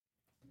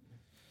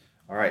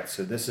All right,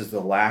 so this is the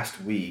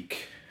last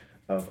week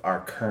of our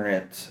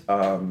current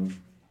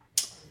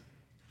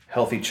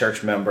Healthy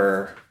Church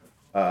Member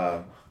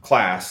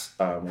class.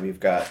 We've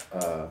got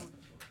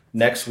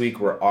next week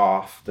we're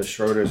off. The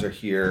Schroeders are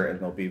here and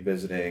they'll be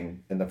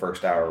visiting in the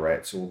first hour,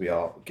 right? So we'll be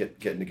all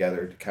getting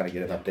together to kind of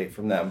get an update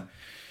from them.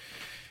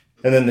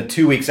 And then the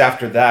 2 weeks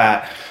after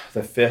that,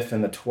 the 5th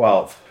and the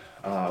 12th,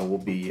 will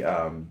be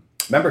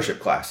membership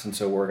class. And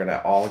so we're going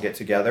to all get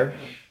together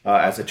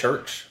as a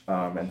church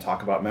and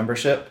talk about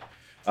membership.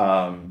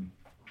 So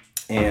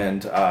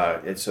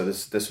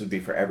this would be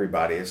for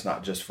everybody. It's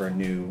not just for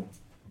new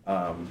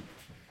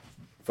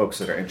folks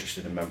that are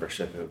interested in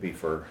membership. It would be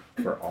for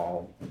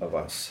all of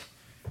us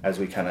as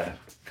we kind of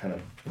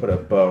put a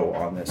bow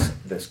on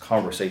this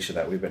conversation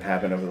that we've been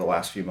having over the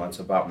last few months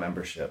about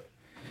membership.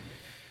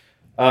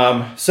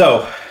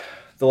 So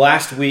the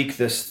last week,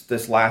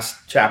 this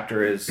last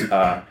chapter is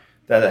that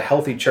a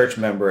healthy church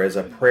member is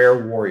a prayer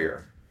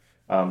warrior.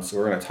 So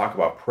we're going to talk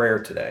about prayer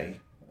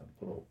today.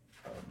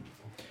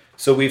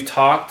 So we've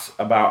talked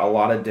about a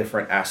lot of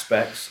different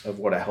aspects of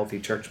what a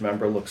healthy church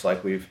member looks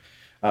like. We've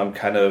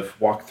kind of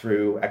walked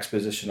through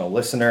expositional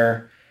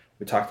listener.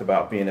 We talked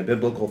about being a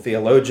biblical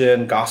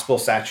theologian, gospel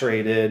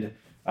saturated,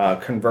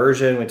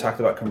 conversion. We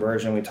talked about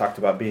conversion. We talked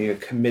about being a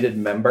committed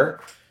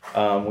member.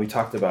 We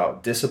talked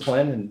about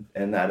discipline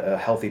and that a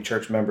healthy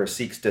church member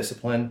seeks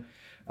discipline,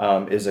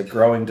 is a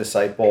growing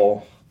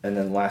disciple. And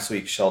then last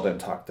week, Sheldon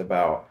talked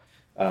about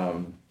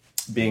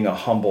being a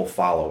humble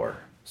follower.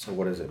 So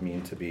what does it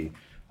mean to be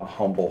a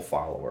humble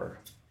follower?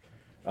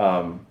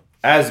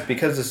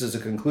 Because this is a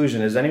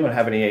conclusion, does anyone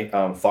have any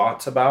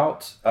thoughts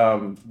about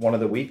one of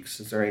the weeks?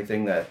 Is there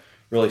anything that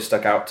really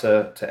stuck out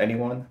to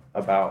anyone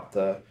about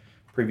the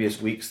previous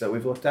weeks that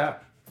we've looked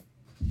at?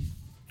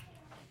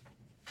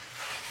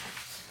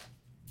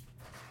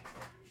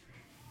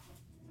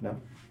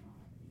 No?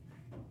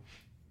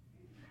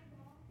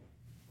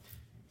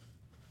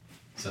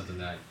 Something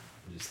that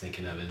I'm just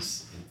thinking of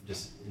is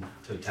just in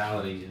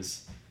totality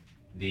is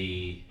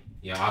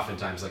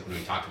oftentimes like when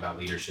we talk about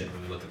leadership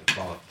and we look at the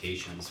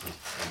qualifications, we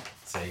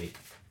say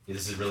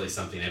this is really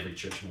something every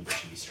church member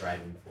should be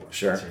striving for.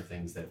 Sure. These are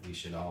things that we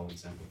should all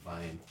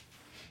exemplify.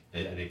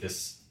 And I think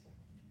this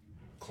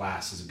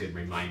class is a good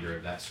reminder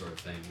of that sort of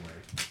thing where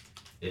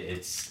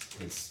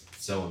it's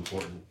so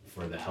important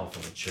for the health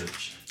of the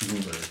church,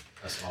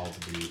 for us all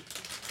to be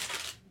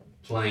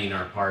playing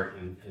our part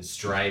and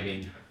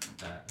striving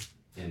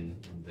in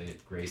the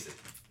grace that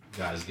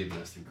God has given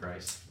us through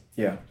Christ.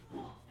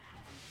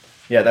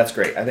 Yeah, that's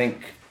great. I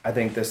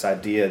think this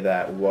idea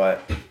that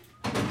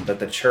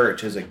the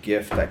church is a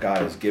gift that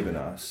God has given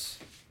us,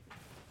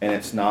 and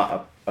it's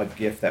not a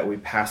gift that we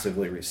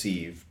passively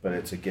receive, but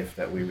it's a gift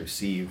that we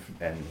receive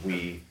and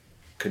we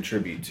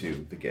contribute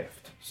to the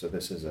gift. So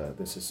this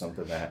is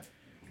something that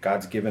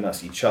God's given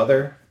us each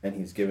other, and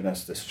He's given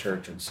us this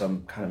church in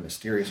some kind of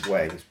mysterious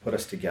way. He's put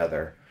us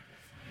together.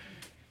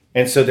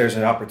 And so there's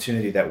an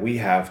opportunity that we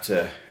have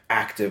to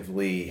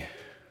actively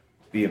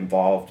be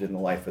involved in the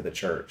life of the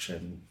church.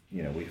 And,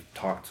 we've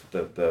talked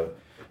the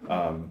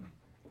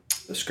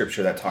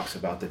scripture that talks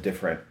about the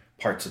different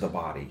parts of the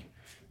body.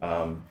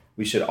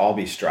 We should all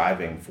be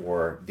striving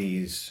for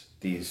these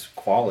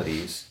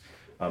qualities,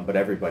 but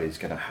everybody's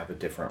going to have a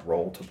different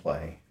role to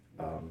play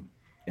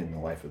in the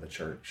life of the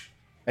church.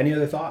 Any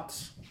other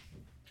thoughts?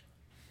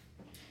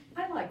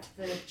 I liked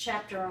the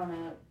chapter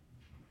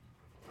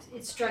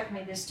it struck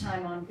me this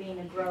time on being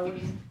a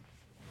growing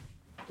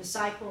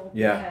disciple,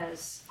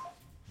 because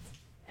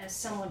as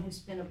someone who's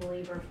been a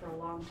believer for a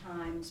long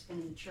time, who's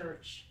been in the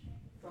church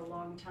for a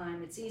long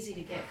time, it's easy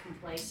to get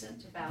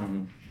complacent about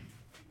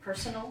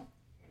personal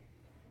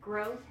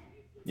growth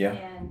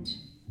and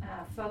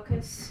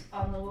focus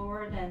on the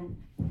Lord. And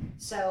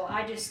so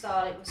I just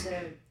thought it was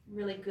a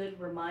really good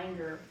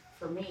reminder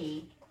for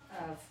me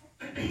of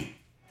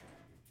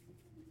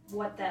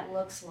what that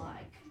looks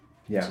like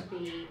to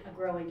be a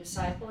growing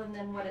disciple, and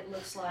then what it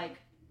looks like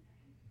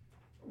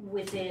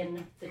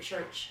within the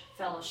church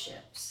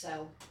fellowship.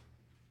 So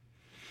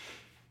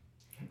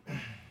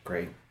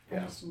great. I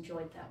just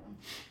enjoyed that one.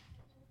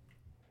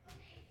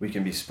 We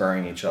can be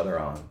spurring each other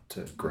on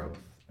to growth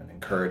and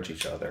encourage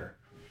each other.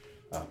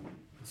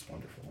 It's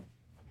wonderful.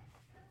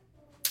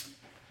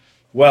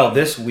 Well,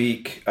 this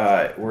week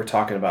we're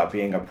talking about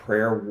being a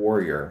prayer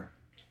warrior.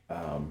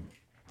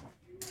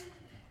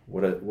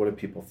 What do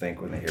people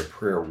think when they hear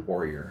prayer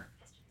warrior?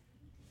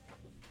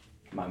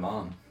 My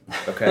mom.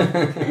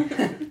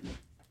 Okay.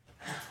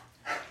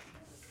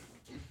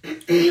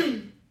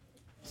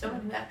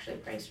 Someone who actually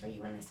prays for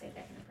you when they say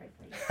they're going to pray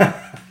for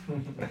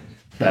you.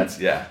 That's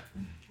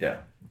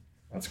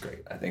that's great.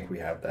 I think we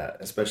have that,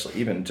 especially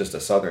even just a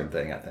Southern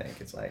thing. I think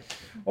it's like,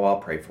 I'll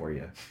pray for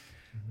you,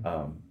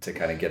 to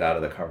kind of get out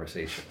of the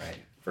conversation, right?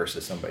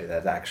 Versus somebody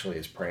that actually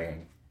is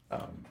praying.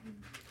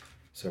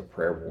 So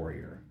prayer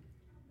warrior.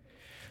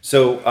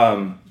 So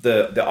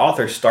the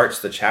author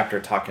starts the chapter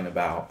talking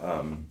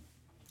about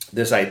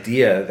this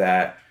idea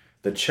that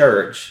the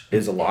church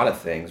is a lot of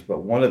things, but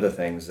one of the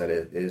things that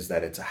it is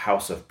that it's a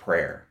house of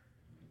prayer.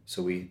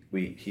 So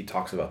he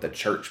talks about the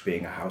church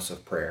being a house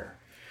of prayer.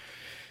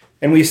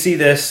 And we see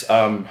this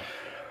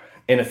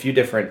in a few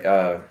different,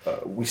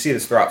 we see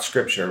this throughout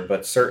Scripture,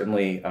 but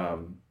certainly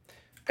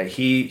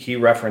he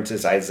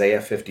references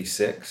Isaiah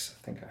 56.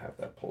 I think I have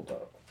that pulled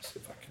up. Let's see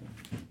if I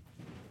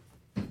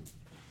can.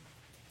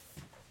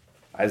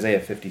 Isaiah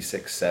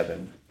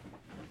 56:7.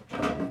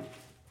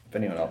 If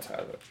anyone else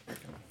has it,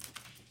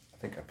 I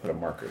think I put a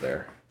marker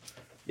there.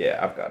 Yeah,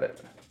 I've got it.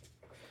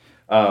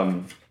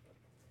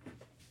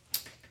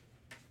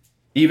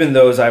 Even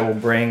those I will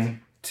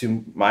bring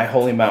to my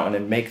holy mountain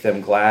and make them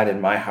glad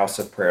in my house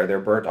of prayer. Their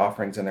burnt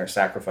offerings and their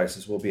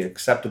sacrifices will be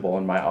acceptable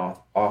on my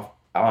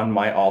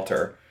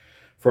altar.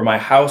 For my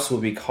house will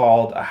be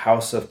called a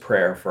house of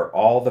prayer for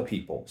all the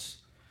peoples.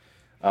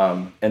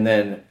 And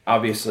then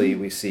obviously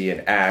we see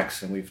in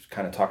Acts, and we've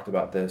kind of talked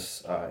about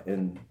this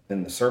in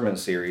the sermon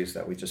series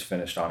that we just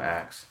finished on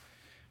Acts.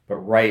 But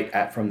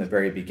from the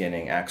very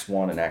beginning, Acts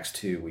 1 and Acts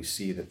 2, we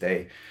see that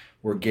they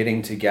were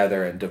getting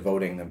together and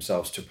devoting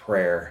themselves to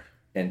prayer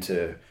and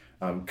to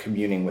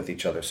communing with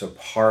each other. So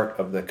part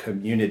of the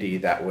community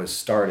that was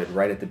started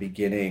right at the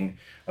beginning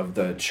of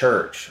the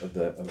church, of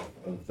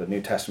the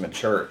New Testament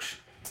church,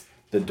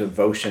 the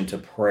devotion to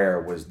prayer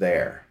was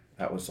there.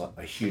 That was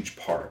a huge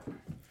part.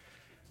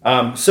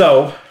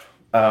 So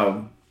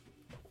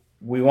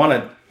we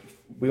want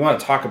to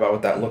talk about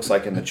what that looks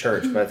like in the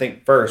church, but I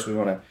think first we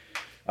want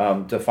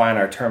to define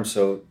our terms.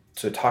 So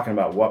talking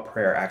about what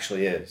prayer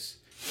actually is.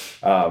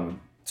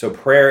 So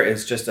prayer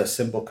is just a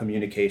simple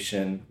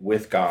communication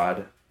with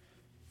God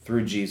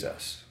through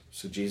Jesus.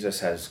 So Jesus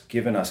has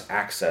given us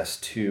access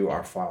to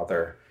our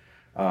Father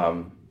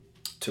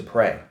to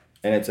pray.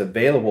 And it's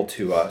available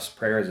to us.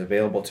 Prayer is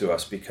available to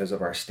us because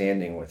of our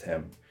standing with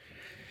him.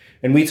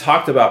 And we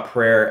talked about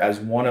prayer as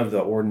one of the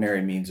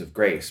ordinary means of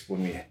grace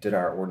when we did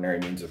our Ordinary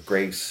Means of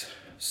Grace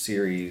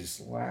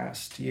series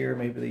last year,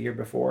 maybe the year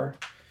before.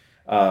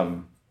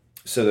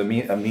 So a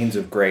means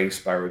of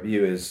grace, by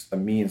review, is a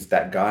means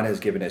that God has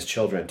given his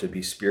children to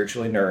be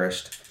spiritually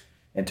nourished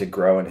and to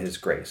grow in his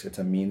grace. It's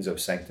a means of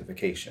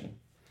sanctification.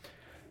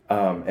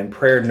 And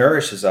prayer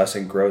nourishes us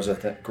and grows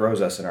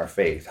us in our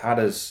faith. How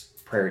does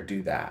prayer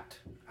do that?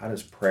 How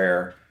does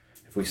prayer,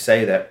 if we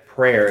say that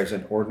prayer is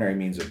an ordinary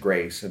means of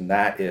grace, and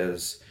that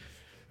is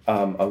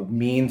a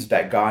means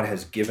that God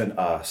has given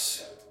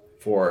us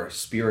for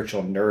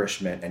spiritual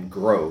nourishment and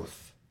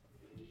growth,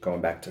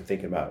 going back to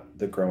thinking about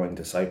the growing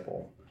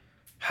disciple,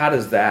 how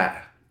does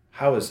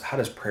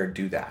prayer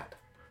do that?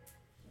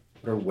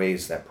 What are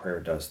ways that prayer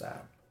does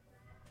that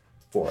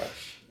for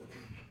us?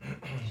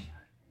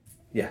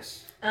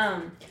 Yes.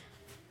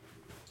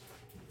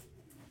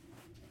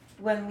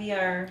 When we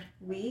are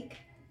weak,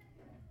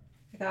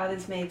 God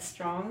is made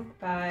strong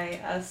by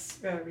us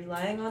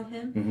relying on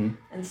him. Mm-hmm.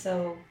 And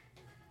so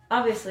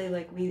obviously,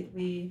 like,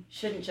 we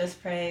shouldn't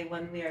just pray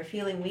when we are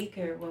feeling weak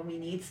or when we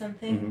need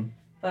something, Mm-hmm.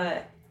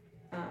 but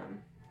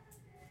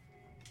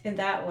in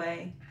that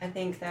way, I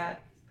think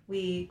that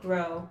we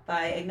grow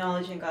by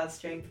acknowledging God's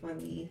strength when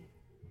we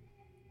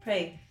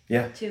pray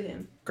to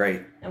him.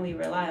 Great. And we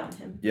rely on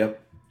him.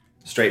 Yep.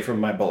 Straight from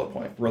my bullet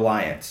point.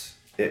 Reliance.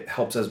 It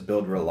helps us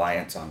build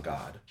reliance on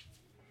God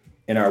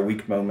in our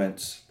weak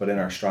moments, but in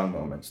our strong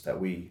moments,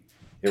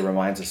 it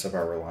reminds us of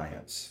our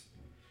reliance.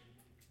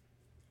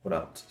 What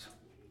else?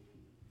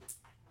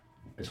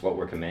 It's what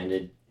we're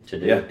commanded to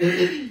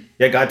do.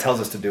 Yeah, God tells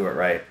us to do it,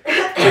 right?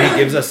 So he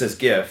gives us this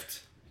gift.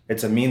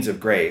 It's a means of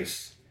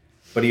grace,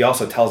 but he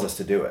also tells us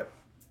to do it.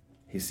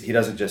 He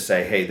doesn't just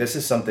say, hey, this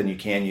is something you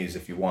can use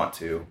if you want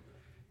to.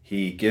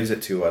 He gives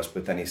it to us,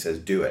 but then he says,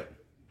 do it.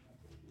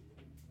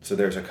 So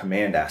there's a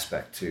command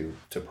aspect to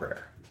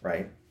prayer,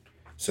 right?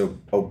 So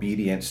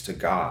obedience to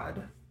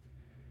God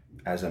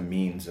as a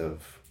means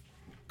of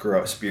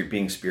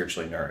being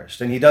spiritually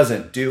nourished. And he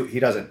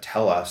doesn't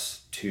tell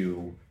us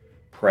to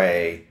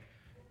pray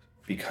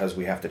because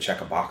we have to check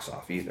a box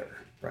off either,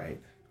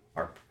 right?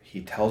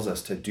 He tells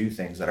us to do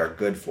things that are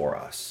good for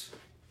us.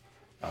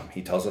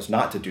 He tells us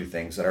not to do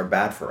things that are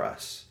bad for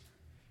us.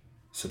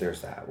 So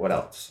there's that. What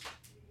else?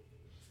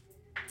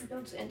 It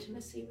builds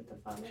intimacy with the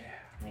Father.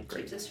 Like,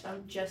 great. keeps us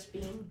from just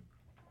being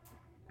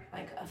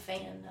like a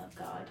fan of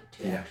God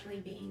to actually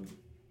being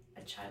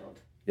a child.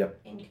 Yep.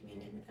 In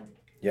communion with him.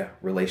 Yeah,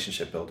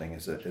 relationship building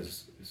is one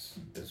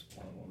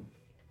of them.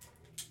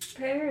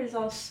 Prayer is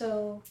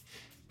also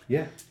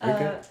Yeah, you're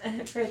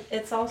good.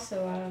 it's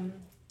also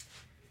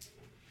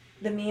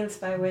the means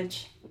by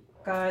which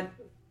God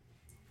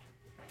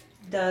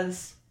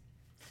does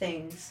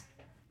things.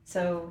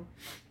 So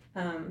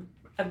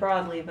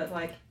broadly, but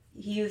like,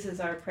 he uses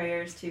our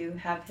prayers to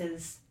have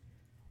his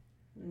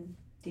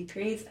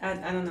decrees. I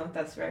don't know if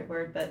that's the right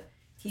word, but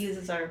he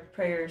uses our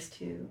prayers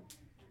to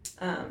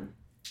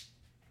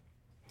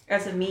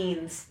as a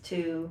means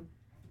to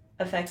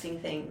affecting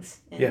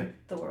things in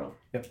the world.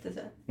 Yep. Does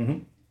that? Mm-hmm.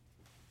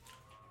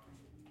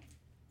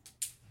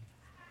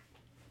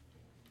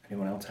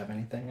 Anyone else have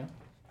anything else?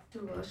 To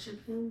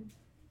worship him.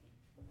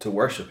 To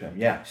worship him,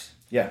 yes.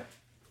 Yeah.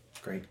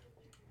 Great.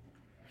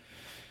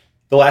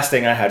 The last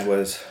thing I had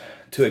was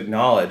to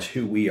acknowledge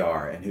who we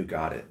are and who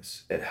God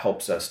is. It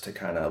helps us to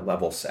kind of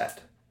level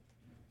set.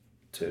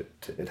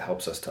 It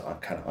helps us to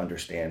kind of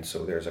understand.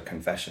 So there's a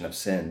confession of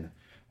sin.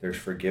 There's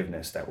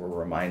forgiveness that we're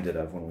reminded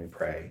of when we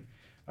pray.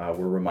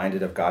 We're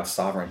reminded of God's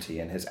sovereignty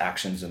and his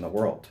actions in the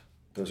world.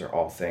 Those are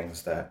all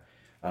things that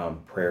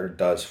prayer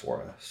does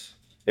for us.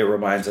 It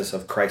reminds us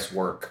of Christ's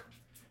work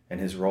and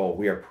his role.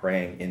 We are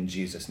praying in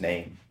Jesus'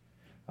 name,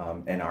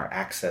 and our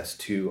access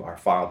to our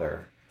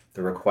Father,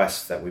 the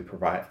requests that we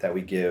provide, that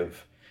we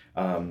give,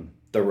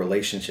 the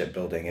relationship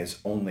building is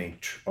only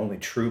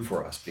true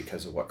for us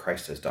because of what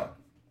Christ has done.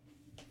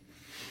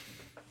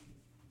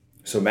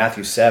 So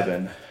Matthew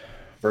 7,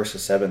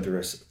 verses 7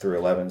 through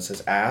 11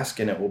 says, "Ask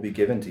and it will be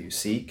given to you.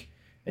 Seek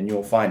and you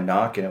will find.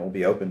 Knock and it will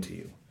be open to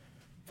you.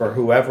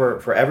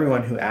 For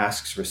everyone who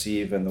asks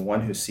receive, and the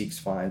one who seeks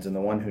finds, and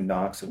the one who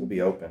knocks it will be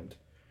opened.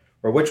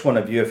 Or which one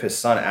of you, if his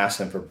son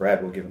asks him for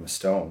bread, will give him a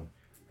stone?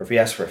 Or if he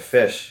asks for a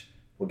fish,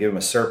 will give him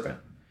a serpent?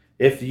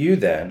 If you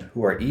then,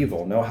 who are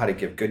evil, know how to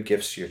give good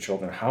gifts to your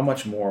children, how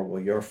much more will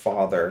your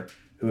Father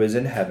who is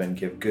in heaven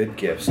give good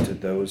gifts to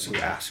those who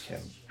ask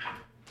him?"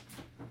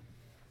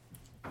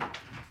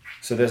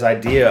 So this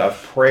idea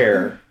of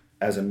prayer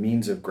as a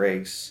means of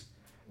grace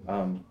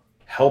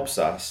helps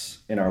us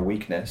in our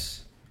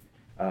weakness.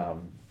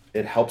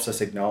 It helps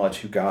us acknowledge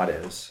who God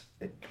is.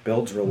 It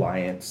builds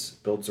reliance,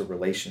 builds a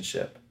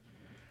relationship.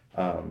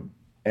 And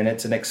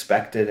it's an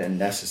expected and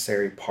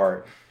necessary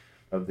part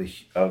of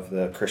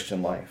the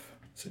Christian life.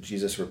 So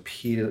Jesus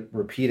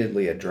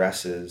repeatedly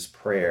addresses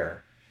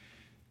prayer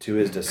to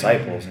his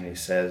disciples, and he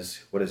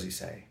says, what does he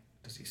say?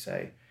 Does he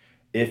say,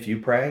 if you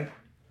pray?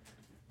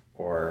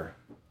 Or,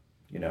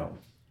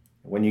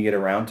 when you get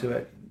around to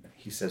it?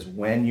 He says,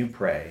 when you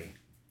pray,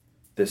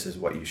 this is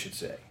what you should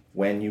say.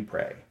 When you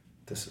pray,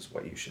 this is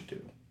what you should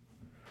do.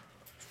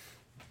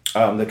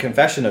 The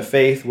Confession of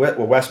Faith,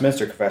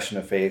 Westminster Confession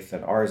of Faith,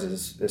 and ours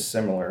is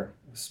similar.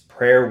 It's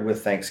prayer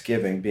with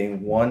thanksgiving,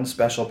 being one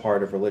special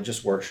part of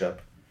religious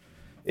worship,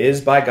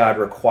 is by God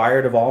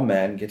required of all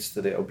men, gets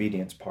to the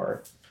obedience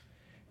part,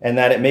 and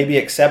that it may be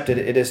accepted,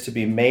 it is to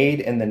be made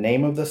in the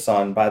name of the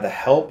Son by the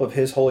help of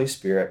his Holy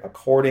Spirit,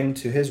 according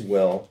to his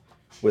will,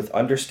 with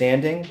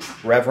understanding,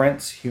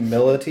 reverence,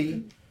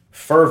 humility,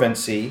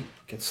 fervency,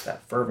 gets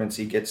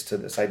to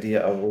this idea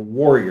of a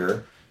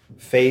warrior,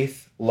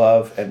 faith,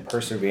 love, and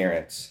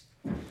perseverance,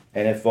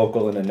 and if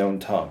vocal in a known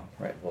tongue,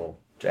 right? A little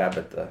jab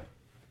at the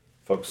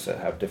folks that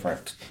have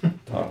different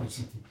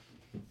tongues.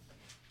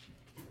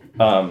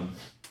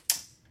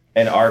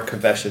 And our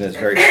confession is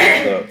very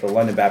similar. The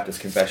London Baptist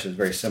Confession is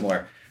very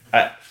similar.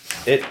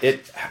 The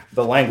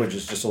language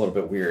is just a little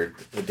bit weird,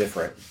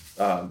 different,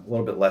 a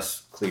little bit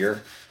less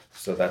clear.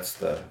 So that's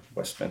the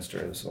Westminster.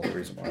 That's the only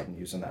reason why I'm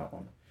using that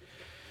one.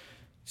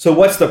 So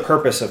what's the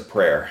purpose of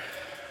prayer?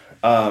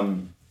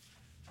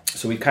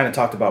 So we kind of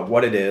talked about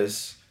what it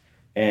is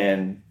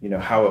and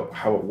how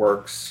it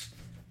works.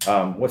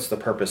 What's the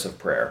purpose of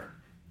prayer?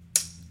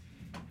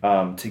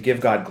 To give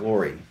God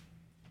glory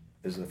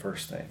is the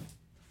first thing.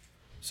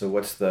 So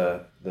what's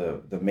the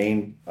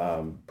main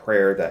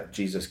prayer that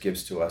Jesus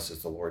gives to us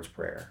is the Lord's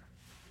Prayer.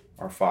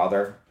 Our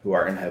Father who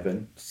art in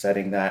heaven,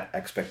 setting that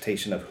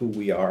expectation of who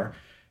we are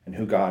and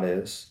who God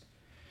is.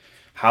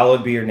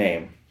 Hallowed be your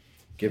name.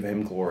 Give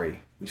him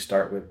glory. We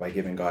start by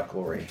giving God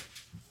glory.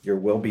 Your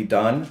will be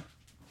done.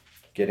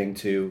 Getting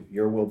to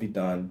your will be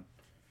done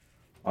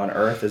on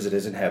earth as it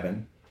is in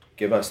heaven.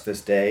 Give us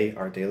this day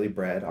our daily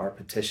bread, our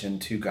petition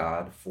to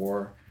God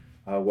for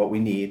what we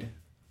need,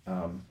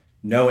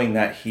 knowing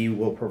that he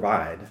will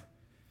provide.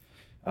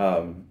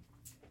 Now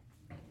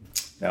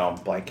I'm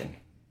blanking.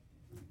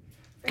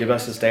 Give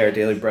us this day our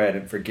daily bread,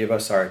 and forgive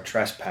us our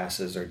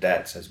trespasses or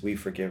debts as we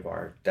forgive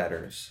our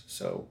debtors.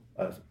 So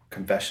a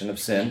confession of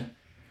sin.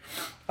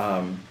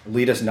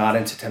 Lead us not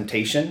into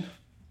temptation.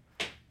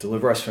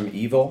 Deliver us from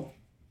evil.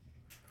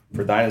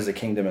 For thine is the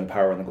kingdom and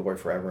power and the glory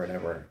forever and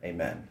ever.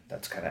 Amen.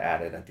 That's kind of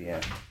added at the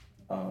end.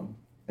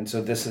 And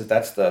so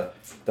that's the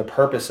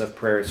purpose of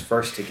prayer, is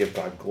first to give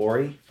God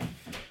glory,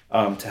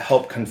 to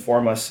help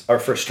conform us, or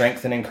for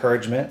strength and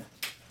encouragement.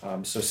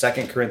 So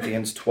 2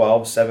 Corinthians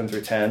 12, 7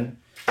 through 10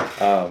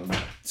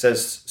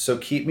 says, to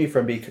keep me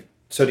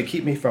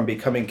from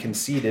becoming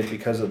conceited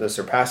because of the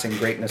surpassing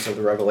greatness of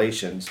the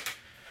revelations,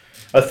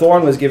 a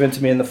thorn was given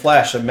to me in the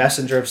flesh, a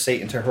messenger of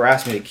Satan to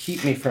harass me, to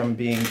keep me from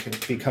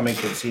becoming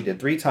conceited.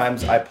 3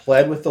 times I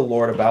pled with the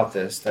Lord about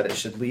this, that it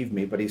should leave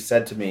me. But he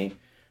said to me,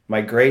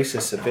 my grace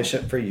is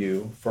sufficient for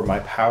you, for my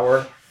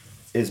power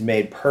is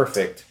made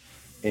perfect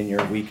in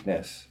your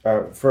weakness.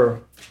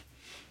 For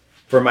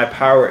my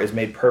power is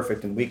made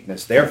perfect in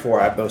weakness.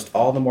 Therefore I boast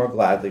all the more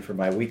gladly for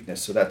my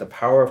weakness, so that the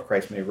power of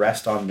Christ may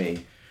rest on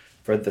me.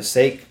 For the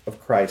sake of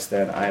Christ,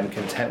 then, I am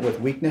content with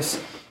weakness,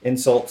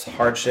 insults,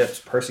 hardships,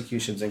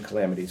 persecutions, and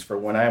calamities. For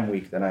when I am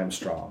weak, then I am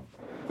strong.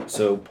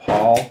 So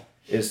Paul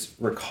is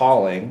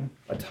recalling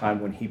a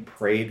time when he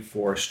prayed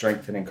for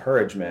strength and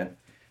encouragement,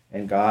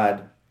 and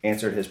God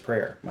answered his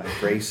prayer. My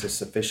grace is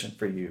sufficient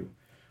for you,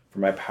 for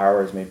my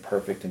power is made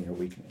perfect in your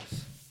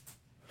weakness.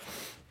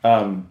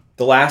 The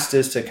last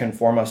is to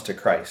conform us to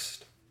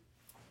Christ.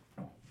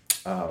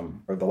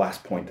 or the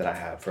last point that I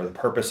have, for the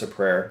purpose of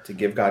prayer, to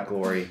give God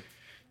glory,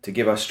 to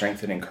give us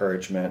strength and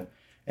encouragement,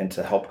 and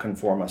to help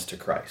conform us to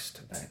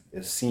Christ. That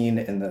is seen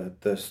in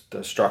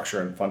the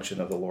structure and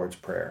function of the Lord's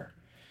Prayer.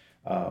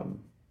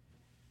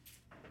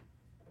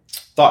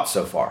 Thoughts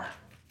so far?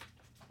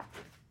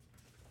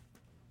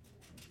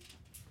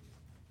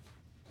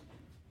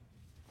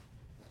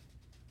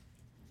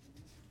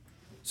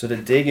 So to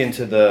dig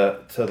into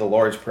the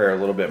Lord's Prayer a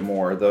little bit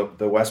more,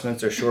 the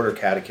Westminster Shorter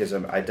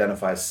Catechism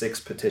identifies 6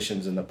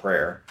 petitions in the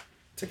prayer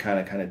to kind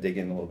of dig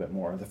in a little bit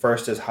more. The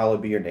first is,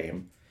 hallowed be your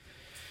name.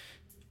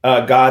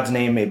 God's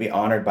name may be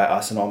honored by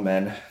us and all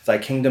men. Thy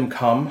kingdom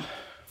come,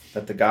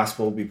 that the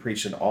gospel will be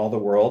preached in all the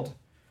world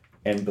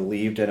and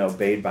believed and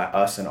obeyed by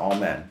us and all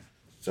men.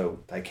 So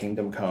thy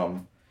kingdom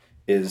come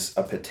is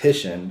a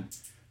petition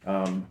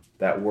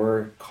that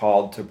we're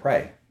called to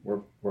pray.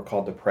 We're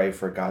called to pray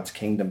for God's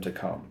kingdom to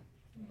come.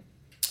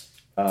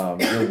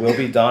 Your will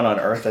be done on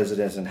earth as it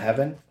is in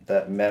heaven,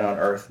 that men on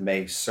earth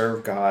may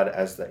serve God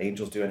as the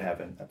angels do in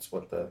heaven. That's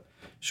what the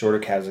Shorter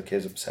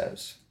Catechism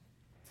says.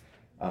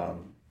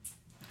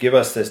 Give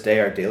us this day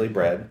our daily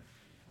bread.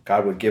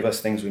 God would give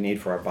us things we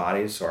need for our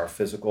bodies, so our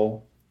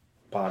physical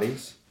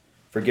bodies.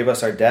 Forgive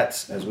us our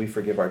debts as we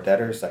forgive our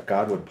debtors, that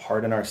God would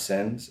pardon our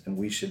sins, and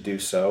we should do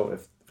so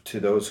to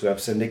those who have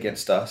sinned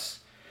against us.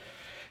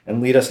 And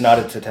lead us not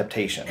into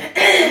temptation.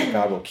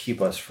 God will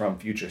keep us from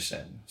future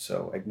sin.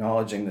 So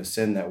acknowledging the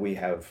sin that we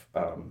have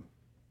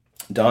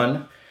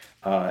done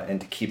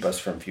and to keep us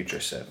from future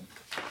sin.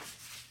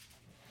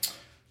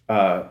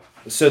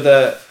 So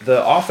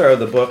the author of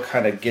the book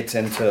kind of gets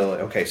into,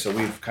 okay, so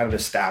we've kind of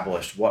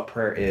established what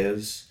prayer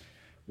is,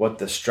 what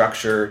the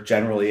structure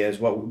generally is,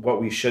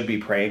 what we should be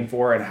praying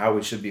for and how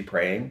we should be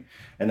praying.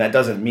 And that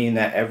doesn't mean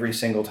that every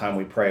single time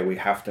we pray, we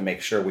have to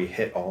make sure we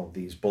hit all of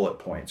these bullet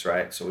points,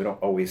 right? So we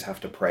don't always have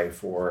to pray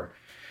for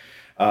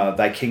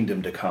thy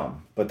kingdom to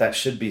come, but that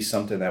should be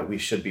something that we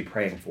should be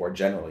praying for,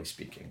 generally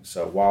speaking.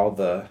 So while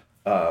the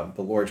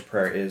Lord's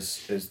Prayer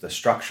is the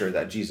structure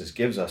that Jesus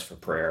gives us for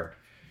prayer,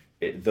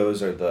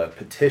 those are the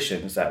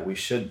petitions that we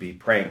should be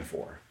praying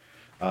for.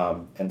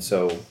 And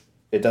so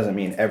it doesn't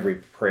mean every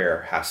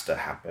prayer has to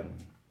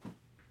happen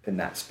in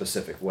that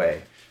specific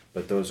way,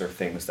 but those are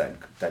things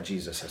that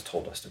Jesus has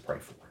told us to pray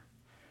for.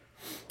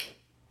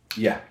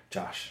 Yeah,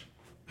 Josh.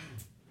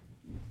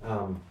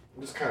 I'm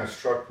just kind of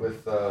struck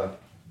with,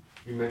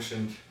 you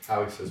mentioned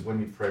how he says,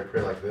 when you pray,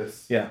 pray like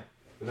this. Yeah.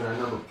 But then I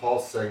remember Paul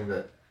saying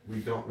that we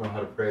don't know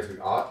how to pray as we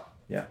ought.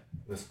 Yeah.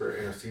 The Spirit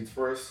intercedes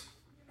for us.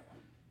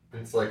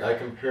 And it's like I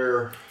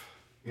compare,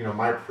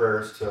 my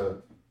prayers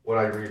to what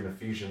I read in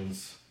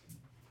Ephesians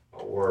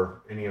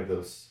or any of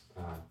those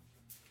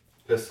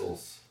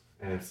epistles,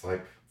 and it's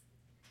like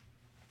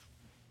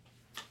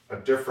a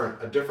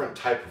different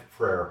type of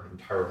prayer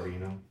entirely,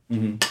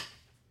 Mm-hmm.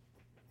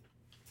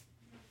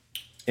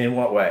 In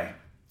what way?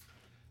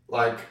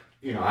 Like,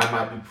 I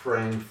might be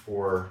praying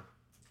for,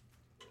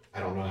 I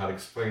don't know how to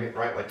explain it,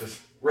 right? Like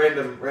just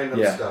random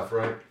stuff,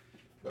 right?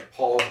 But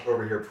Paul's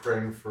over here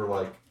praying for,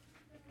 like,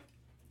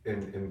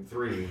 in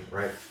 3,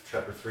 right,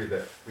 chapter 3,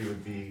 that we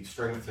would be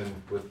strengthened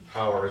with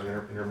power in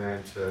inner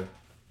man to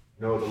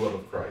know the love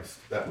of Christ,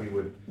 that we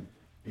would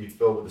be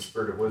filled with the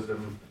spirit of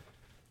wisdom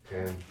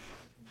and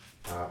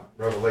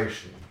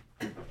revelation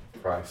of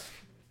Christ.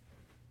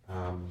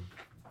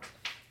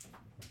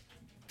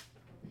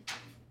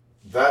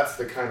 That's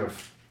the kind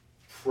of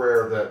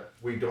prayer that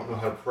we don't know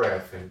how to pray, I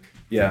think.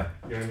 Yeah.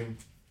 You know what I mean?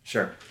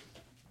 Sure.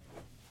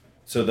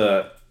 So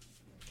the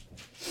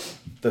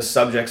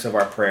subjects of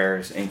our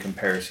prayers in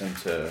comparison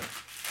to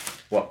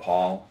what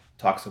Paul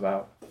talks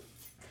about.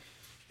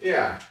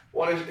 Yeah.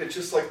 Well, it's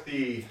just like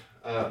the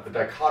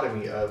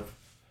dichotomy of,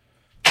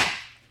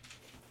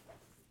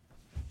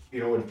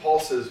 when Paul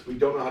says we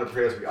don't know how to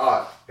pray as we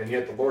ought, and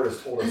yet the Lord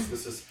has told us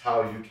this is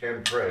how you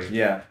can pray.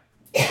 Yeah.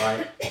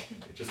 Right?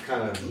 It just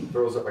kind of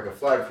throws up like a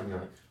flag for me.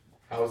 Like,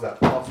 how is that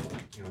possible?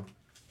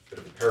 Bit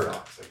of a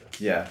paradox, I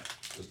guess. Yeah.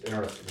 Just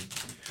interesting.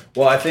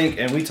 Well, I think,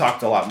 and we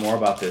talked a lot more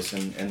about this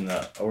in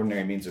the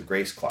Ordinary Means of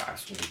Grace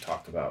class when we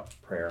talked about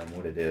prayer and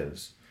what it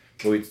is.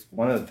 But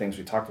one of the things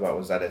we talked about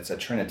was that it's a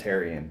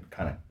Trinitarian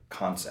kind of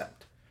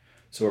concept.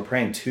 So we're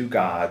praying to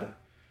God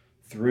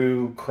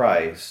through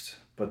Christ,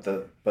 but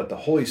the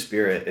Holy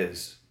Spirit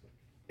is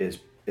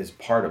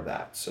part of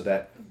that. So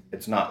that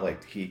it's not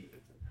like the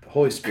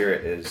Holy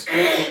Spirit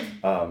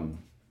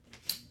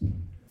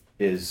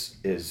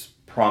is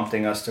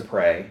prompting us to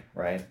pray,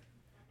 right?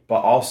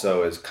 But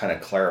also is kind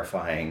of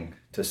clarifying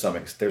to some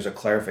extent. There's a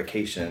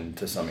clarification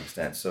to some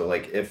extent. So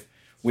like if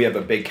we have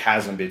a big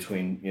chasm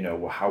between,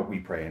 how we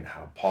pray and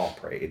how Paul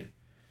prayed,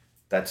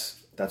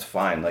 that's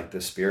fine. Like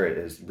the Spirit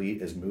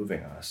is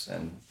moving us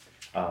and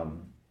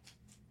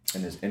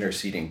is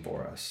interceding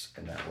for us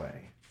in that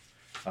way.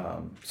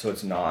 So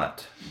it's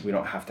not, we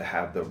don't have to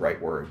have the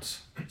right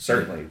words.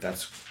 Certainly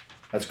that's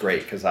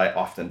great, because I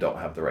often don't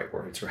have the right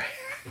words, right?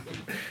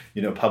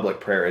 Public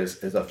prayer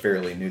is a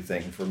fairly new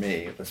thing for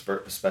me,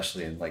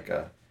 especially in like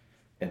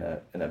in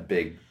a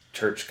big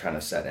church kind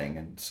of setting,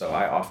 and so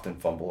I often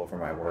fumble over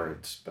my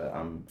words. But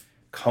I'm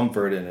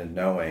comfort in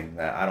knowing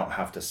that I don't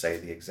have to say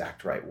the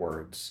exact right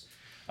words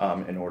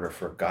in order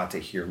for God to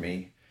hear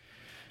me,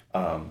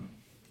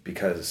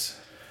 because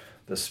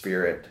the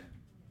Spirit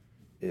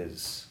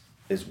is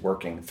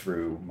working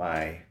through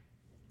my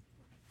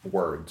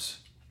words.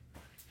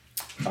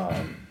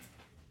 I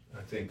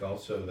think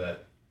also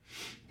that,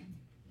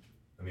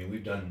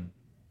 we've done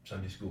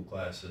Sunday school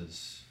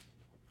classes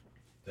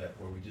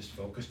where we just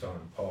focused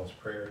on Paul's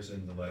prayers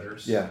in the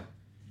letters. Yeah.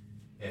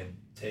 And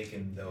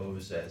taken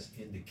those as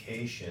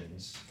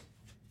indications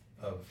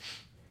of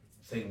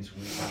things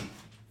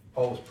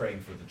Paul was praying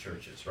for the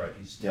churches, right?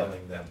 He's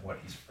telling them what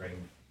he's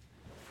praying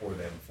for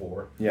them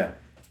for. Yeah.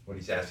 What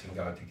he's asking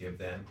God to give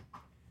them.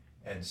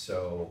 And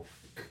so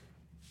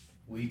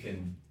we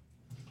can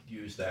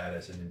use that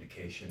as an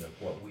indication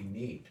of what we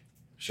need.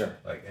 Sure.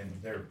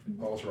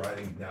 Paul's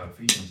writing now,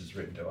 Ephesians is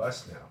written to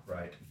us now,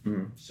 right?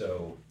 Mm-hmm.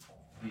 So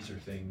these are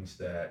things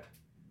that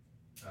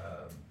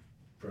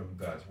from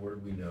God's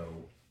word we know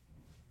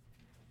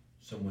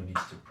someone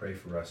needs to pray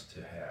for us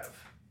to have.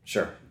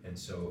 Sure. And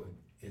so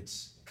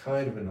it's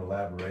kind of an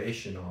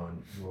elaboration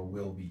on your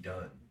will be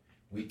done.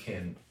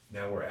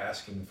 Now we're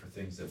asking for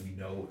things that we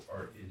know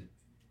are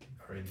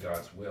in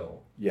God's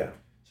will. Yeah.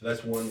 So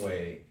that's one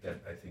way that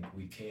I think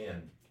we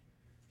can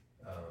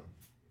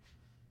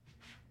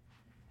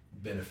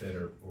benefit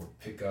or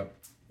pick up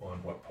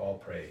on what Paul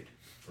prayed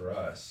for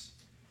us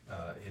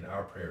in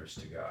our prayers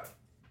to God.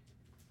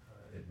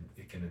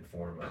 It can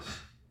inform us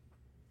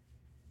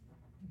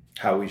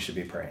how we should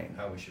be praying.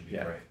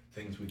 Praying.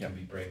 Things we can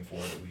be praying for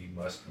that we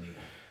must need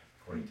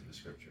according to the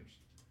scriptures.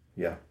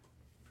 Yeah,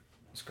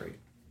 that's great.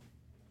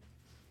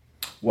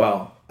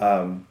 Well,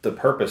 the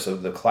purpose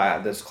of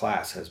this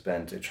class has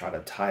been to try to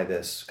tie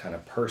this kind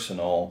of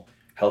personal,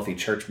 healthy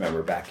church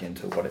member back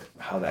into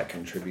how that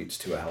contributes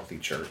to a healthy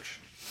church.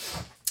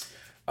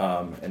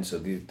 And so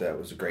that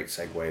was a great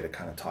segue to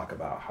kind of talk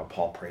about how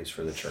Paul prays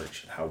for the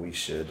church and how we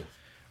should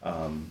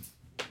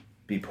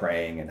be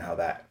praying and how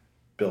that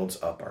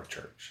builds up our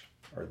church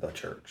or the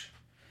church.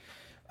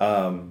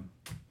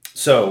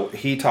 So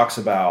he talks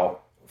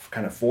about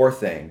kind of 4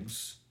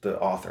 things, the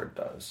author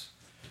does.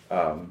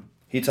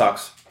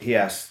 He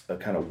asks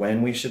kind of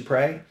when we should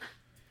pray,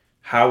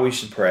 how we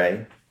should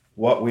pray,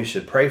 what we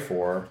should pray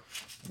for,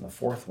 and the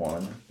 4th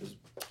one is,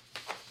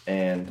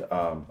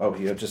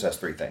 he just has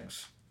 3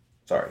 things.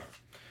 Sorry.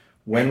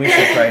 When we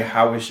should pray,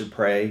 how we should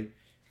pray,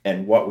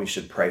 and what we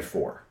should pray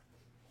for.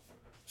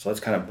 So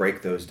let's kind of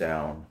break those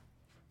down.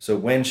 So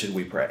when should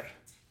we pray?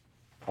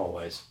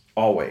 Always.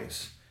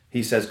 Always.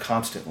 He says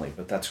constantly,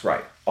 but that's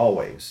right.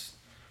 Always.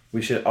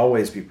 We should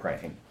always be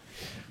praying.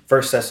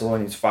 1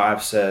 Thessalonians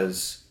 5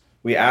 says,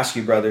 "We ask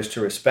you, brothers,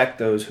 to respect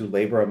those who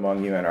labor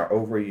among you and are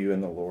over you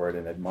in the Lord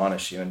and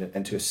admonish you,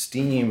 and to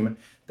esteem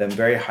them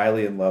very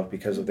highly in love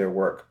because of their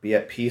work. Be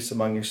at peace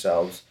among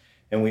yourselves.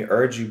 And we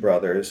urge you,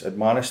 brothers,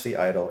 admonish the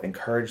idle,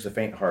 encourage the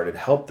faint-hearted,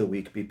 help the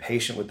weak, be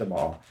patient with them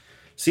all.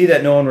 See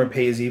that no one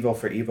repays evil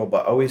for evil,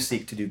 but always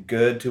seek to do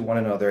good to one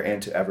another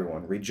and to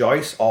everyone.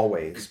 Rejoice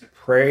always,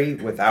 pray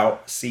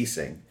without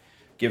ceasing.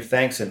 Give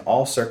thanks in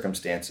all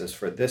circumstances,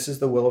 for this is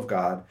the will of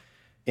God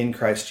in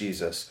Christ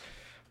Jesus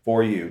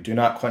for you. Do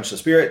not quench the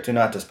spirit, do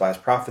not despise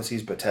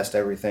prophecies, but test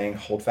everything.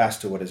 Hold fast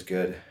to what is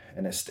good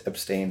and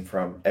abstain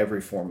from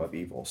every form of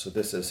evil." So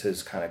this is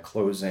his kind of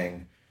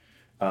closing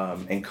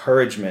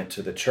encouragement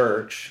to the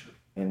church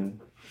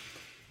in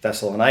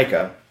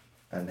Thessalonica,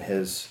 and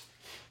his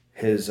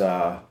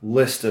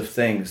list of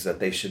things that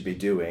they should be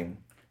doing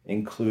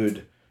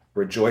include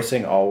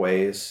rejoicing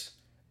always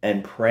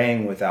and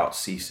praying without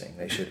ceasing.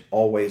 They should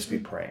always be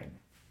praying.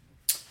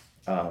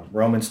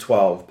 Romans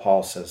 12,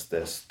 Paul says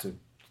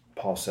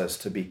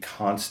to be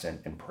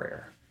constant in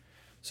prayer.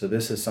 So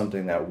this is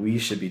something that we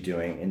should be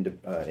doing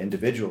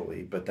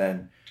individually, but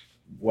then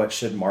what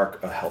should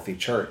mark a healthy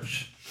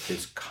church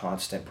is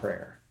constant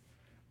prayer.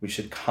 We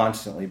should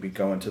constantly be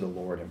going to the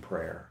Lord in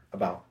prayer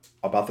about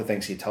the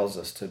things he tells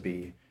us to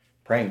be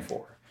praying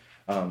for.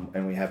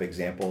 And we have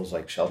examples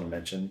like Sheldon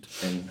mentioned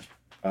in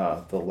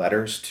the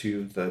letters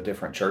to the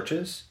different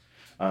churches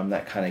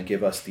that kind of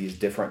give us these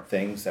different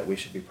things that we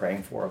should be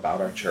praying for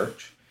about our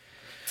church.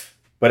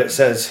 But it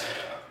says,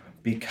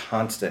 be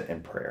constant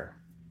in prayer.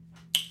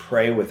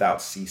 Pray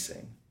without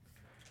ceasing.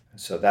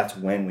 So that's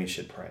when we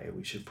should pray.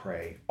 We should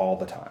pray all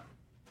the time.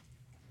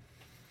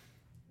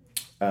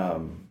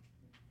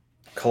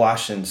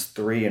 Colossians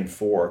 3 and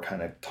 4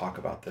 kind of talk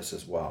about this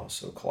as well.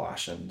 So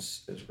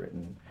Colossians is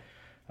written,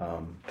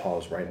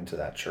 Paul's writing to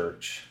that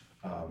church.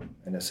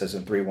 And it says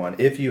in 3:1,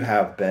 "If you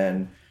have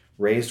been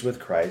raised with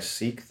Christ,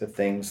 seek the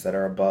things that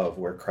are above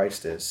where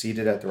Christ is,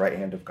 seated at the right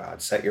hand of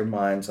God. Set your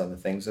minds on the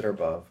things that are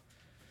above,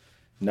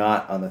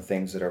 not on the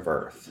things that are of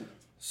earth."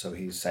 So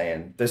he's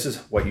saying, this is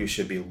what you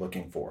should be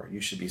looking for.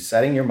 You should be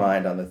setting your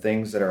mind on the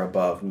things that are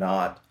above,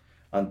 not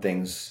on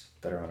things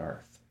that are on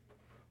earth.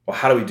 Well,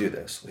 how do we do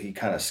this? Well, he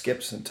kind of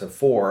skips into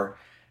 4,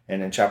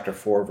 and in chapter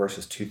 4,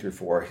 verses 2 through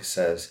 4, he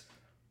says,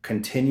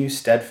 "Continue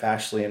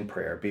steadfastly in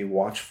prayer. Be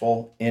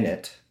watchful in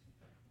it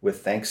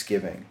with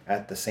thanksgiving.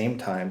 At the same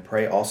time,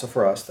 pray also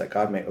for us that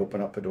God may open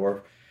up a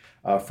door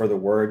for the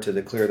word to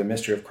declare the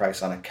mystery of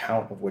Christ, on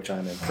account of which I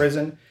am in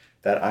prison,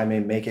 that I may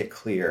make it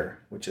clear,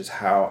 which is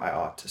how I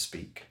ought to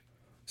speak.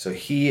 So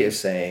he is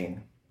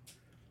saying,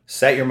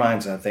 set your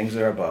minds on things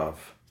that are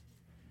above.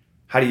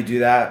 How do you do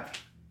that?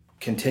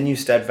 Continue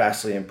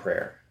steadfastly in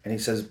prayer. And he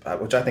says,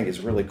 which I think is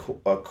really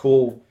cool, a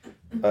cool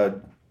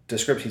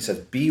description. He says,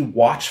 be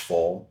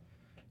watchful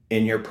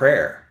in your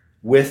prayer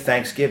with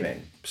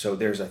thanksgiving. So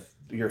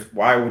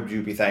why would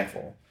you be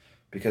thankful?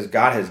 Because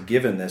God has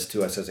given this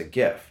to us as a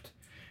gift.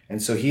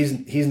 And so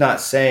he's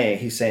not saying,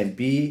 he's saying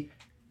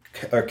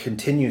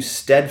continue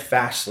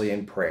steadfastly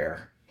in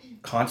prayer,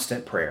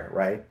 constant prayer,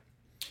 right?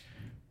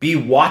 Be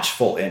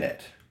watchful in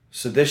it.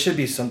 So this should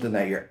be something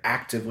that you're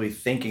actively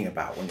thinking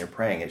about when you're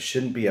praying. It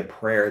shouldn't be a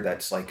prayer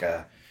that's like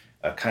a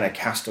kind of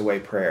castaway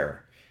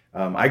prayer.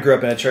 I grew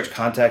up in a church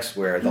context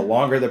where the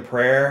longer the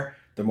prayer,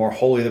 the more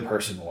holy the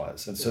person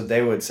was. And so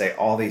they would say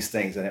all these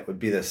things and it would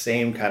be the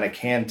same kind of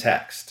canned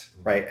text,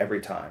 right,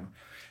 every time.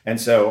 And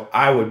so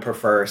I would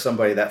prefer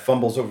somebody that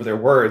fumbles over their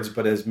words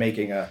but is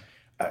making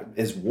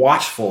is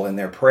watchful in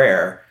their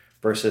prayer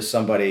versus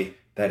somebody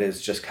that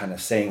is just kind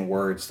of saying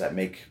words that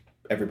make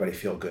everybody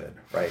feel good,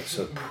 right?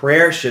 So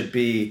prayer should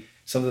be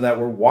something that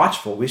we're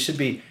watchful.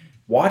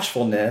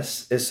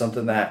 Watchfulness is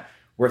something that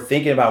we're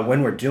thinking about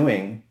when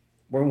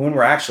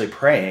we're actually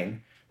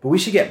praying, but we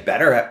should get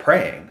better at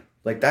praying.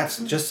 Like that's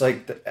just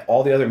like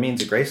all the other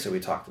means of grace that we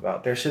talked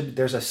about. There's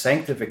a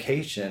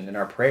sanctification in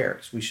our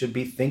prayers. We should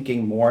be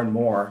thinking more and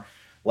more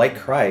like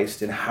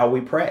Christ in how we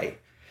pray.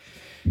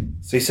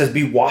 So he says,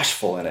 be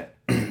watchful in it.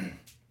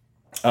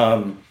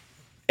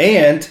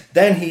 And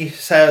then he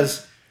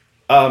says,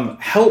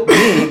 help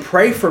me,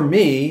 pray for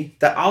me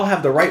that I'll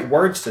have the right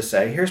words to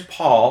say. Here's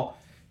Paul.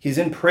 He's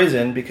in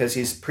prison because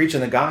he's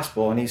preaching the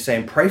gospel and he's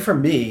saying, pray for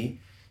me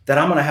that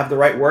I'm going to have the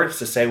right words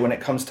to say when it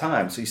comes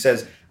time. So he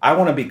says, I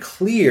want to be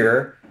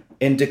clear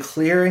in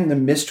declaring the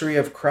mystery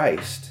of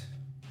Christ.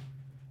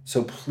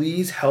 So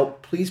please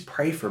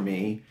pray for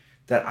me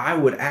that I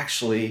would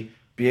actually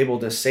be able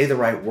to say the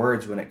right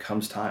words when it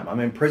comes time.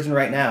 I'm in prison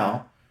right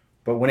now,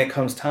 but when it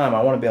comes time,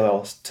 I want to be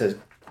able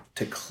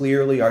to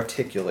clearly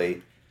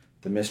articulate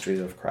the mysteries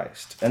of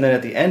Christ. And then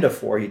at the end of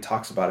 4, he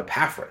talks about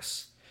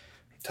Epaphras.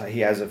 He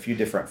has a few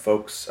different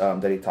folks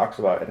that he talks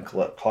about in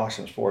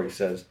Colossians 4. He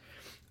says,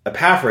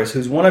 Epaphras,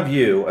 who's one of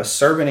you, a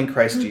servant in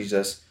Christ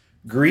Jesus,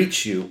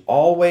 greets you,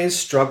 always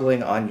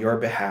struggling on your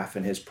behalf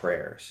in his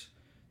prayers,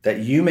 that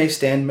you may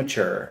stand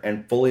mature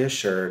and fully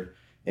assured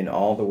in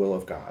all the will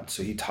of God.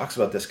 So he talks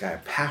about this guy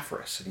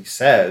Epaphras, and he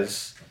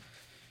says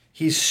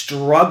he's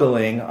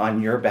struggling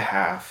on your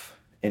behalf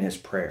in his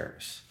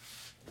prayers.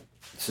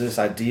 So this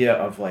idea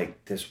of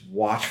like this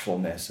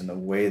watchfulness in the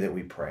way that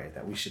we pray,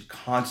 that we should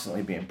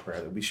constantly be in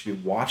prayer, that we should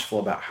be watchful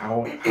about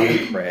how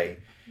we pray.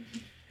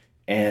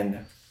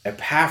 And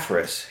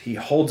Epaphras, he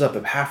holds up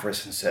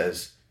Epaphras and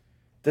says,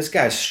 this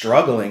guy's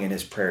struggling in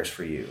his prayers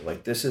for you.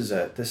 Like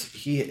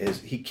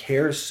he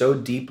cares so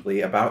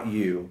deeply about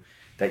you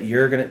that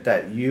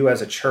you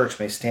as a church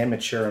may stand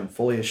mature and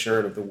fully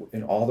assured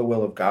in all the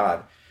will of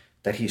God,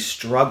 that he's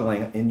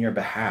struggling in your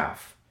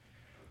behalf.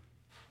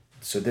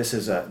 So this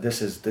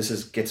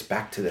gets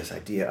back to this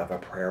idea of a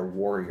prayer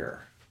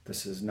warrior.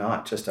 This is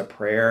not just a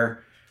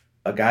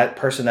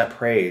person that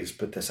prays,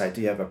 but this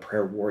idea of a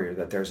prayer warrior,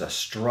 that there's a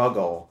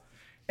struggle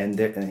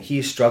and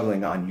he's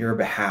struggling on your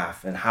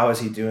behalf. And how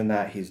is he doing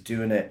that? He's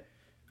doing it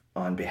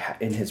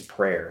in his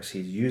prayers.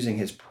 He's using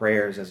his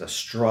prayers as a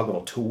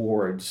struggle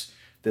towards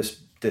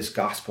this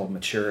gospel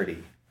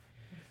maturity.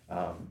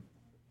 So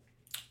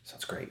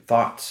that's great.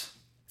 Thoughts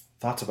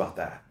about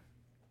that?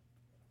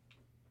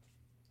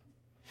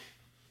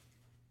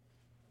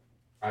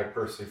 I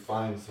personally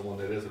find someone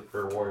that is a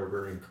prayer warrior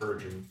very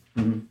encouraging.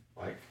 Mm-hmm.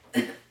 Like,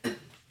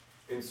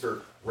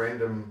 insert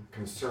random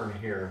concern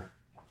here,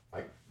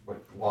 like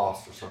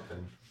loss or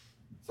something.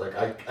 It's like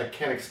I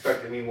can't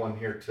expect anyone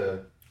here to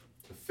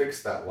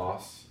fix that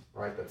loss,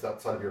 right? That's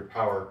outside of your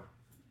power.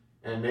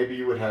 And maybe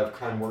you would have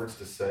kind words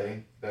to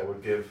say that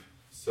would give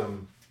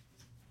some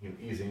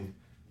easing.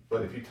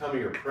 But if you tell me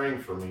you're praying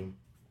for me,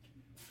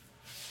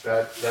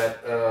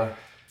 that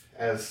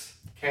as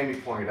Candy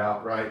pointed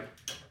out, right,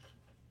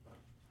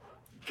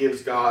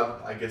 gives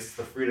God, I guess,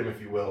 the freedom,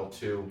 if you will,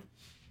 to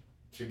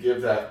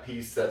give that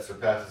peace that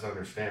surpasses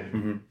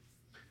understanding.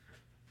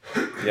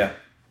 Mm-hmm. Yeah.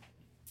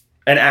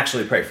 And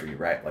actually pray for you,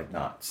 right? Like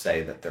not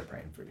say that they're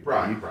praying for you.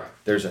 Right.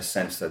 There's a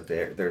sense that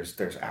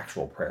there's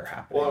actual prayer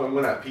happening. Well, and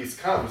when that peace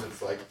comes,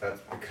 it's like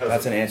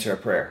that's an answer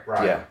of prayer.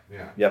 Right.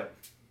 Yeah. Yep.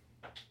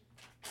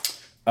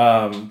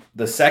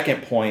 The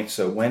second point,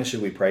 so when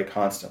should we pray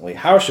constantly?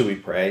 How should we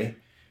pray?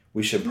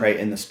 We should pray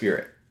in the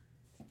Spirit.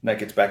 And that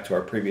gets back to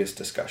our previous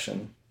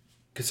discussion.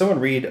 Could someone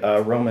read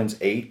Romans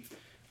 8,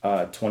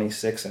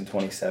 26 and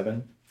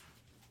 27?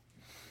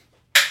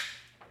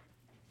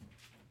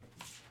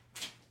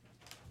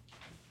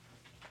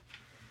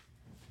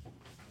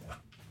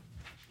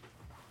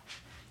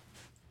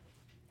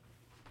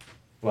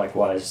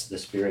 Likewise, the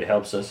Spirit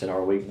helps us in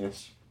our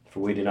weakness, for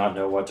we do not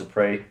know what to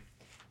pray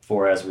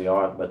for as we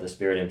ought, but the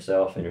Spirit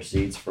himself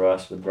intercedes for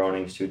us with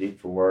groanings too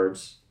deep for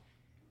words.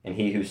 And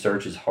he who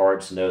searches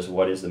hearts knows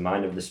what is the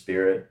mind of the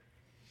Spirit,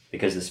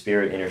 because the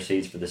Spirit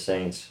intercedes for the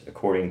saints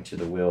according to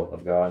the will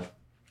of God.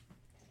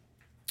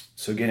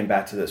 So getting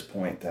back to this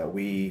point that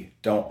we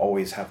don't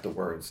always have the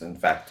words. In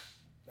fact,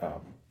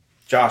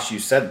 Josh, you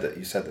said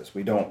this.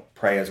 We don't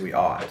pray as we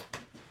ought.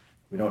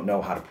 We don't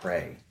know how to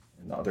pray.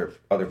 And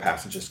other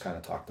passages kind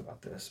of talked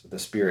about this. But the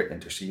Spirit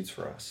intercedes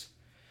for us.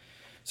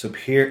 So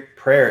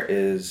prayer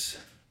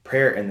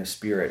in the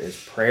Spirit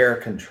is prayer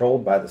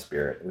controlled by the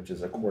Spirit, which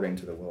is according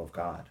to the will of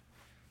God.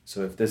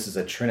 So if this is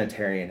a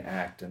Trinitarian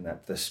act and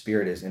that the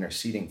Spirit is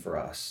interceding for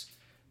us,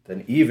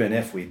 then even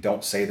if we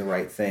don't say the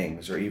right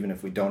things, or even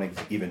if we don't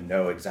even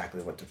know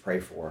exactly what to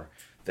pray for,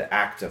 the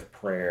act of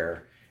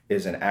prayer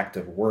is an act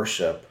of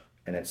worship,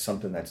 and it's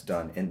something that's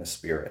done in the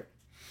Spirit.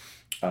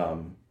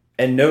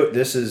 And note,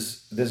 this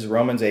is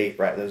Romans 8,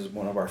 right? This is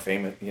one of our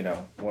famous,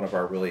 one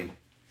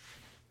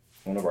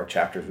of our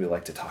chapters we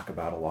like to talk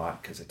about a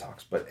lot because it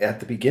talks. But at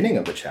the beginning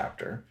of the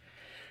chapter,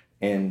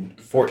 in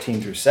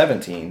 14 through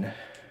 17,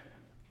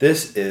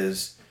 this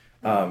is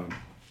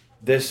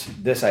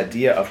this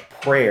idea of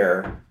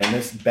prayer, and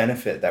this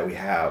benefit that we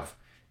have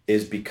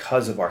is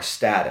because of our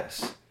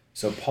status.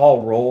 So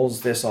Paul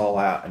rolls this all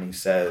out and he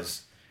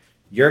says,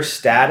 your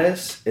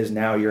status is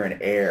now you're an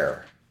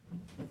heir.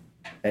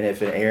 And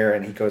if an heir,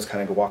 and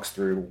he walks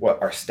through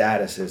what our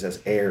status is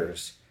as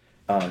heirs.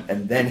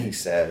 And then he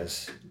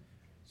says,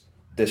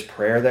 this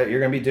prayer that you're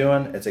going to be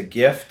doing, it's a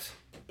gift,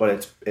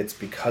 but it's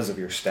because of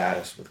your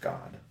status with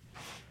God.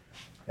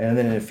 And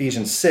then in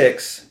Ephesians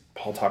 6,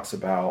 Paul talks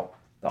about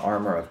the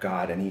armor of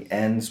God, and he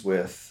ends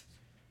with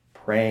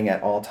praying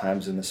at all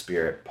times in the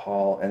Spirit.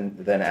 Paul, and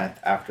then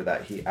after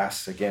that, he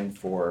asks again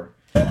for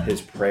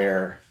his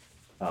prayer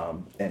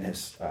and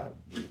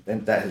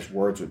that his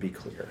words would be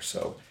clear.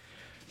 So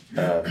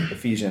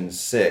Ephesians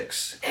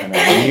 6 kind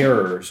of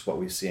mirrors what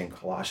we see in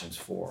Colossians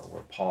 4,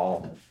 where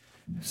Paul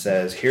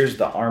says, here's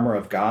the armor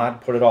of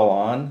God, put it all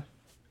on,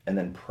 and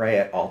then pray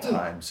at all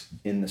times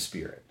in the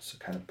Spirit. So it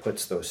kind of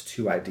puts those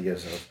two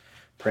ideas of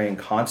praying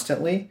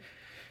constantly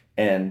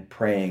and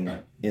praying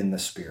in the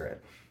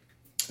Spirit.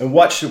 And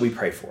what should we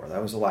pray for?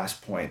 That was the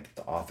last point that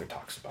the author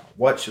talks about.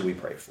 What should we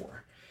pray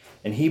for?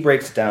 And he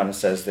breaks it down and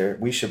says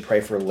we should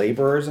pray for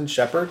laborers and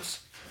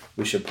shepherds.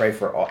 We should pray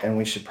for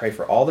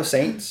all the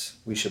saints.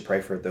 We should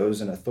pray for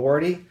those in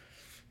authority,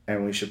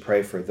 and we should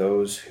pray for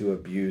those who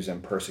abuse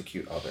and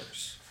persecute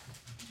others.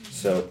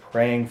 So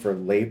praying for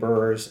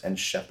laborers and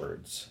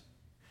shepherds.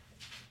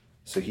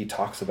 So he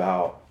talks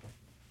about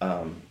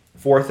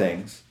 4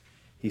 things.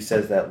 He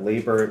says that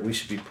we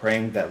should be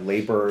praying that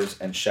laborers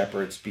and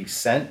shepherds be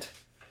sent,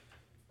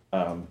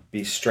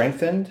 be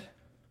strengthened,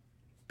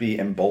 be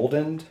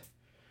emboldened,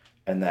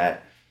 and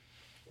that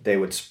they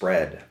would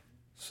spread.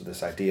 So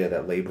this idea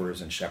that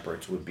laborers and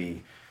shepherds would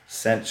be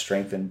sent,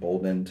 strengthened,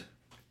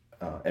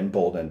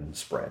 emboldened, and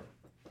spread.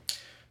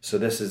 So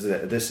this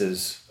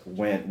is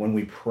when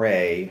we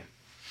pray,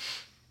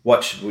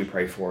 what should we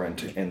pray for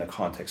in the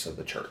context of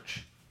the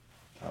church?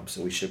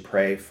 So we should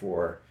pray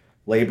for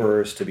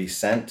laborers to be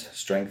sent,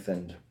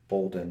 strengthened,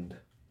 boldened,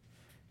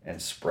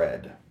 and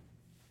spread.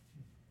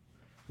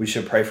 We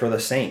should pray for the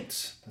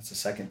saints. That's the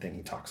second thing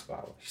he talks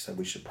about. He said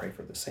we should pray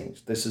for the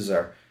saints. This is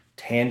our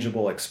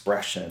tangible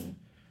expression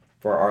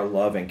for our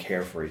love and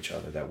care for each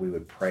other, that we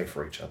would pray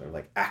for each other,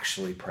 like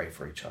actually pray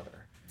for each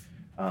other.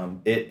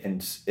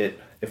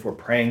 If we're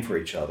praying for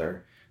each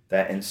other,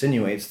 that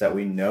insinuates that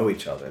we know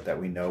each other, that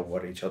we know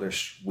what each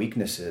other's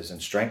weaknesses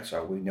and strengths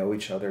are. We know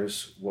each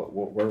other's what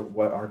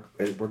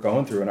we're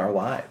going through in our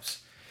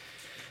lives.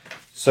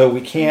 So we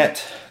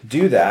can't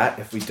do that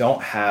if we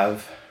don't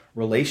have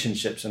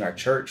relationships in our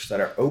church that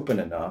are open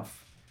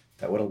enough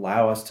that would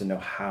allow us to know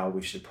how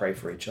we should pray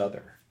for each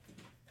other.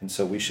 And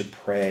so we should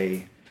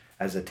pray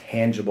as a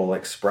tangible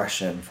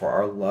expression for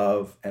our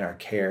love and our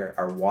care,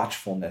 our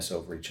watchfulness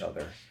over each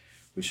other.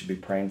 We should be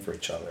praying for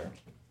each other.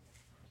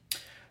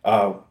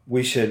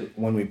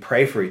 When we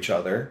pray for each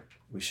other,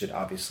 we should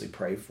obviously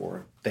pray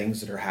for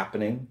things that are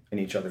happening in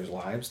each other's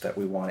lives that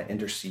we want to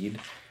intercede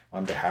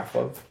on behalf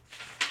of.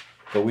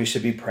 But we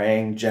should be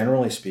praying,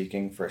 generally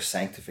speaking, for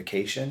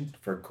sanctification,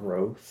 for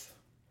growth,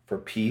 for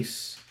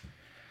peace,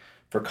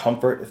 for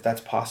comfort, if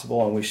that's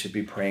possible. And we should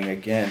be praying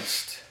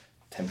against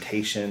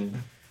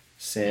temptation,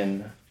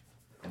 sin,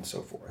 and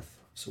so forth.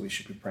 So we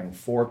should be praying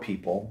for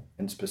people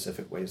in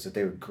specific ways, that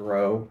they would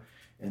grow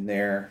in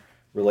their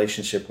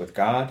relationship with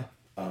God,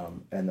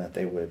 and that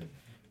they would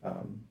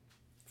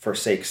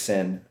forsake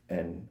sin,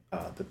 and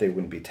that they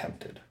wouldn't be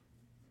tempted.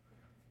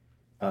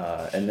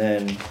 And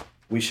then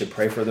we should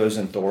pray for those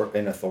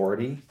in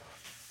authority.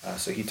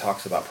 So he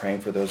talks about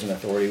praying for those in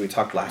authority. We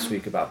talked last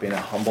week about being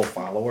a humble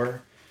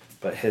follower,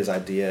 but his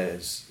idea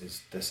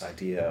is this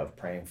idea of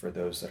praying for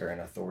those that are in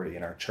authority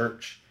in our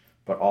church,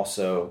 but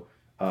also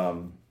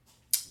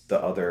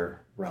the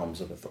other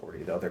realms of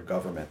authority, the other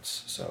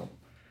governments. So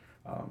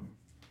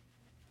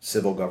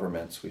civil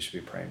governments, we should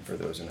be praying for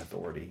those in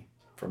authority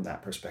from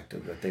that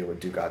perspective, that they would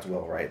do God's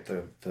will, right?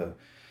 The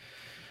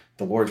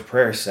Lord's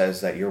Prayer says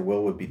that your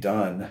will would be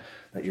done,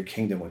 that your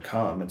kingdom would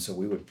come. And so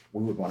we would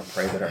want to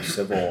pray that our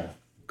civil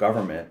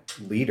government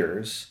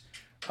leaders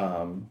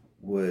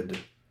would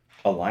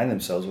align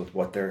themselves with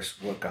what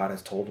God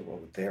has told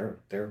them, with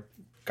their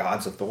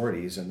God's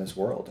authorities in this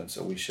world. And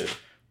so we should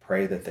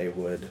pray that they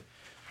would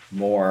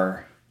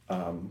more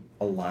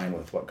align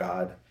with what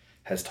God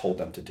has told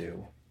them to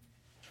do.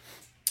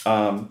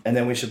 And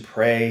then we should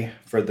pray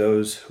for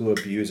those who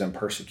abuse and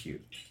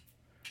persecute.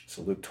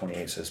 So Luke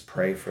 28 says,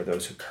 pray for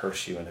those who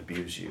curse you and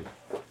abuse you.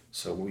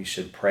 So we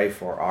should pray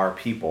for our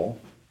people.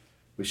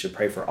 We should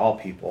pray for all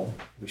people.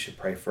 We should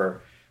pray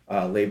for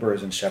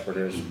laborers and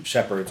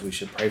shepherds. We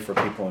should pray for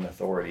people in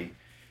authority.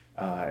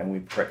 And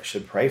we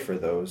should pray for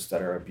those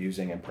that are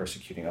abusing and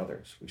persecuting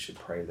others. We should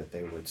pray that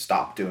they would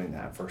stop doing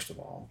that, first of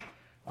all,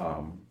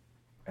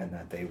 and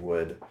that they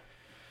would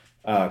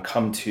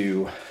come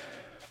to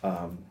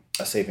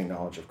a saving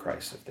knowledge of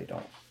Christ if they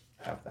don't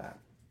have that.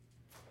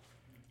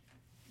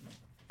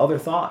 Other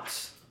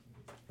thoughts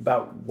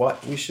about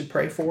what we should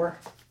pray for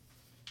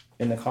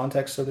in the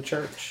context of the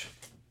church?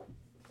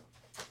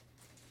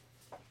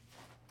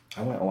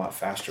 I went a lot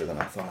faster than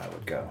I thought I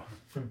would go.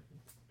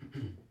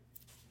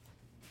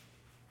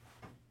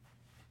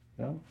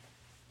 No?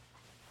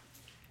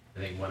 I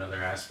think one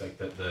other aspect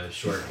that the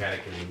Short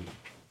Catechism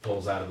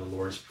pulls out of the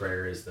Lord's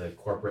Prayer is the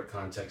corporate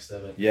context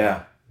of it.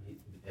 Yeah.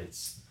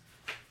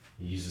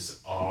 He uses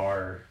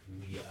our,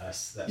 we,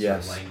 us, that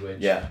Yes. sort of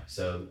language. Yeah.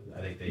 So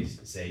I think they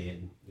say,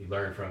 and we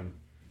learn from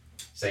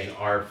saying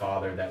our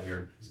Father that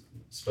we're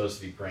supposed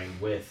to be praying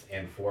with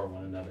and for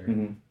one another.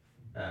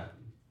 Mm-hmm.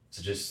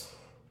 So just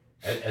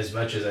as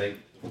much as I,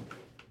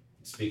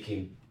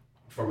 speaking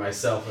for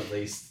myself at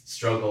least,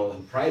 struggle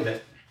in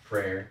private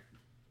prayer,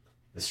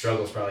 the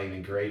struggle is probably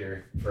even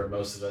greater for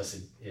most of us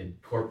in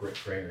corporate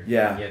prayer.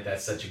 Yeah. And yet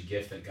that's such a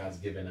gift that God's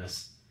given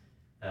us.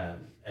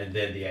 And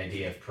then the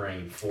idea of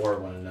praying for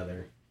one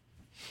another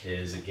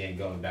is, again,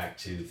 going back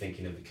to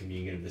thinking of the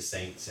communion of the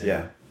saints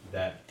and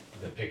that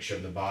the picture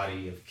of the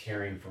body of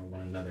caring for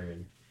one another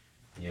and,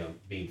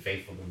 being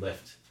faithful to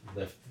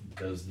lift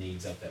those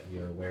needs up that we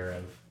are aware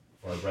of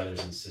for our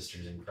brothers and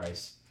sisters in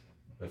Christ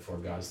before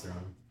God's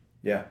throne.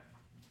 Yeah.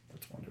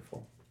 That's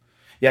wonderful.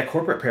 Yeah,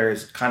 corporate prayer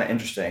is kind of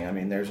interesting. I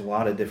mean, there's a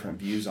lot of different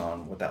views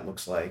on what that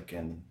looks like,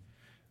 and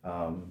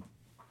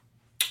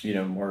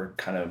more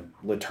kind of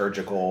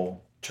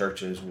liturgical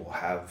churches will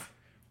have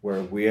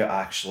where we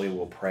actually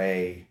will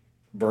pray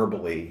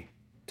verbally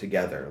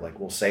together. Like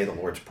we'll say the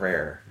Lord's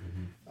Prayer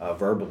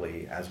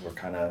verbally as we're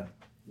kind of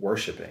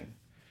worshiping,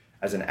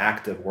 as an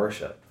act of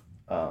worship.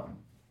 And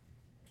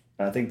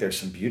I think there's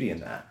some beauty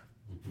in that.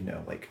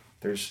 Like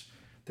there's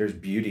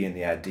beauty in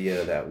the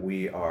idea that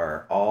we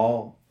are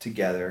all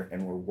together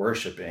and we're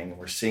worshiping and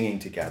we're singing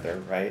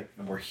together, right?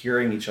 And we're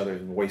hearing each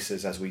other's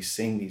voices as we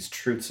sing these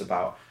truths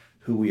about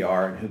who we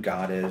are and who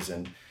God is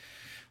and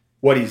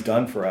what he's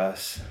done for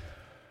us.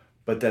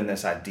 But then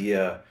this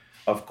idea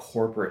of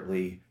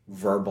corporately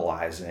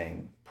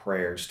verbalizing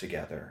prayers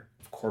together,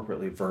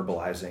 corporately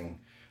verbalizing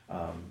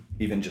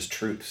even just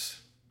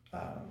truths,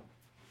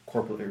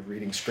 corporately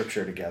reading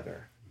scripture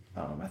together.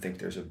 I think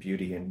there's a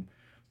beauty in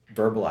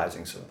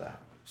verbalizing some of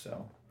that.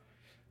 So,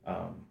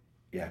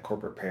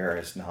 corporate prayer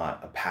is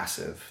not a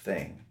passive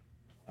thing.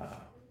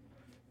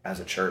 As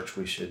a church,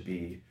 we should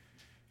be,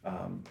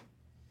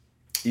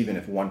 even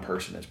if one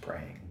person is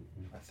praying,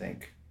 I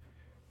think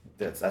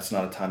that's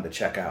not a time to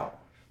check out.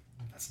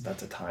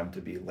 That's a time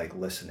to be like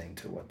listening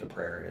to what the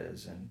prayer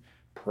is and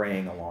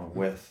praying along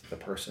with the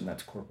person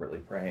that's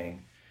corporately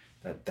praying,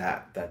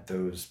 that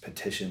those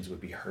petitions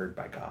would be heard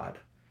by God.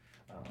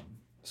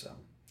 So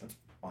that's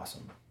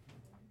awesome.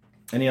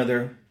 Any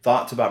other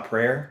thoughts about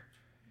prayer?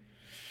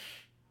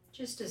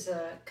 Just as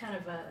a kind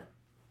of a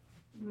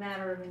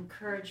matter of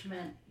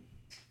encouragement,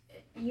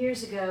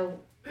 years ago,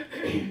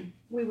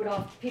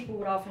 people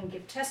would often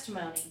give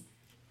testimony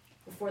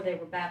before they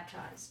were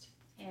baptized.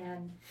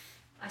 And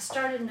I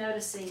started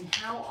noticing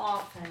how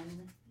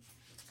often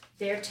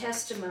their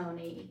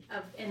testimony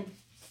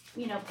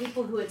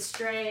people who had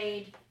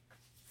strayed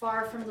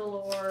far from the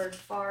Lord,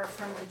 far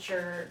from the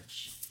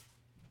church,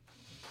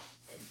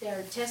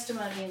 their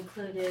testimony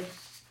included,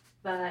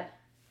 but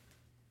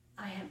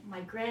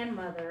my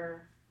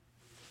grandmother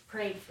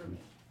prayed for me.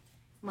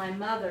 My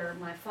mother,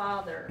 my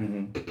father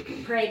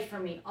prayed for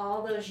me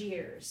all those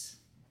years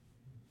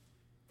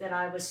that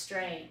I was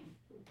straying.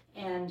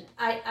 And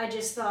I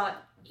just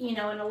thought, and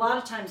a lot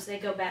of times they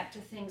go back to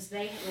things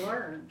they had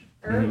learned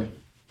early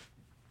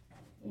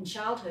in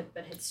childhood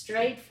but had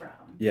strayed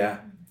from. Yeah.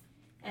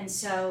 And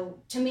so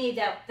to me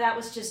that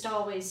was just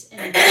always an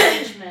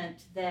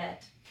encouragement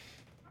that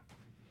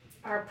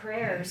our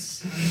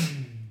prayers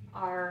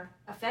are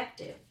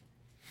effective,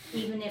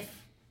 even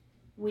if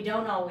we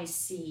don't always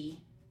see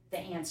the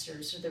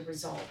answers or the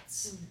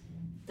results.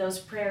 Those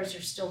prayers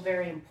are still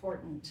very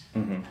important,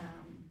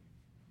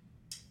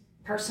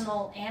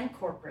 personal and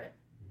corporate,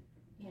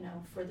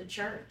 for the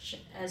church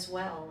as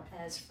well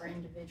as for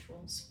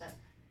individuals. But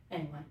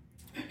anyway,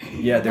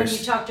 when you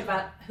talked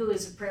about who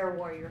is a prayer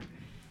warrior,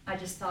 I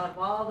just thought of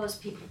all those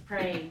people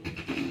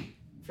praying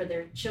for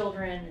their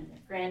children and their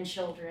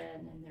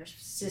grandchildren and their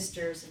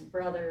sisters and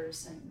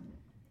brothers and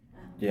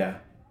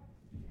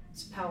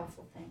It's a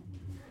powerful thing.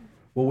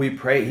 Well, we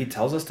pray. He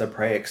tells us to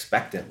pray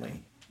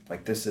expectantly.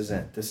 Like this is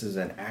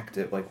an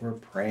active. Like we're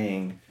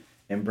praying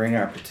and bring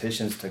our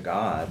petitions to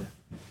God,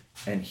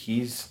 and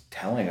He's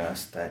telling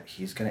us that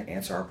He's going to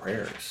answer our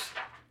prayers,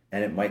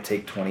 and it might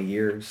take 20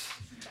 years,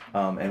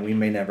 and we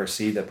may never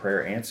see the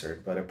prayer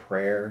answered. But a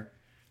prayer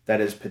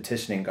that is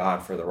petitioning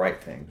God for the right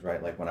things,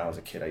 right? Like when I was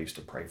a kid, I used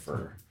to pray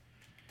for,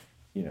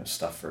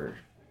 stuff for,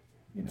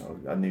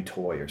 a new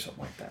toy or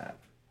something like that,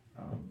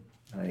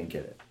 and I didn't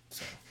get it.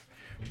 So,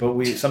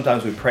 but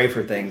sometimes we pray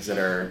for things that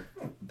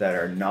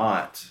are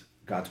not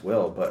God's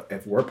will. But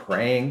if we're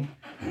praying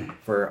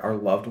for our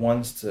loved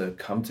ones to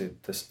come to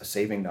this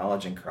saving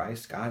knowledge in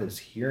Christ, God is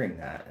hearing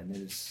that, and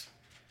it is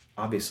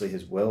obviously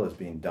His will is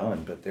being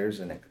done. But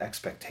there's an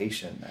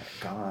expectation that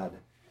God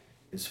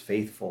is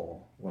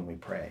faithful when we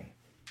pray.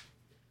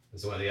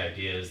 It's one of the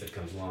ideas that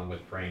comes along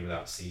with praying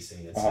without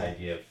ceasing. It's the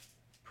idea of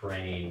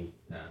praying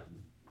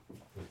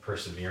with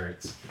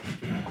perseverance.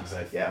 Because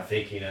I'm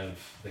thinking of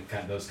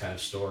those kind of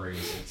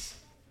stories. It's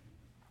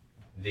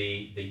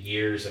the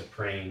years of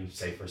praying,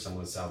 say, for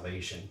someone's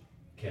salvation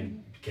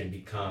can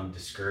become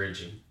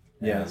discouraging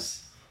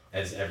as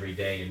every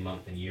day and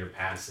month and year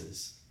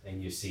passes,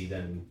 and you see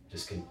them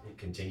just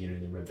continuing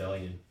in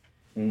rebellion.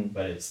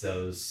 But it's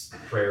those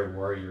prayer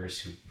warriors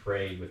who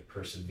pray with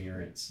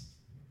perseverance,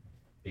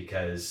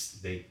 because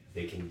they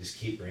can just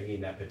keep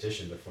bringing that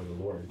petition before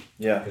the Lord.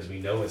 Yeah. Because we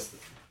know it's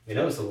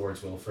the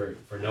Lord's will for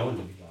no one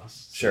to be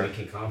lost. So sure. We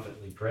can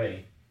confidently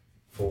pray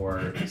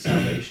for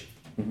salvation.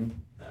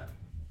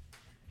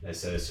 And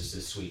so it's just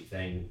a sweet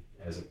thing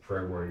as a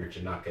prayer warrior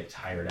to not get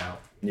tired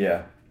out.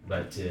 Yeah.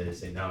 But to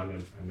say, no, I'm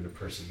going to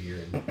persevere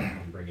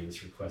in bringing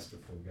this request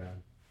before God.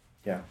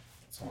 Yeah,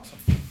 that's awesome.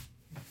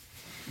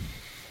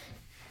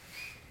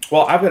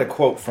 Well, I've got a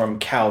quote from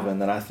Calvin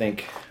that I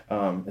think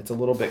it's a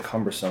little bit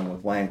cumbersome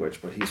with language,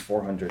 but he's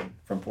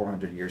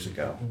 400 years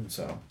ago.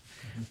 So,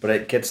 but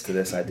it gets to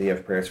this idea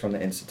of prayer. It's from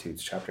the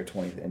Institutes, chapter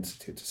 20 of the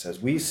Institutes. It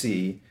says, "We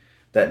see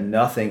that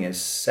nothing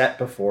is set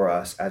before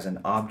us as an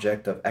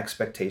object of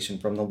expectation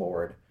from the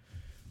Lord,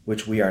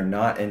 which we are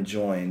not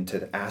enjoined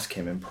to ask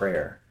Him in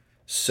prayer.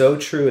 So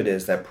true it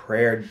is that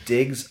prayer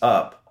digs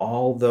up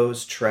all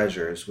those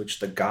treasures which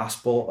the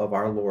gospel of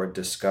our Lord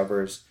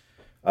discovers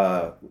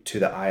to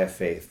the eye of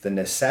faith. The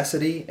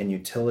necessity and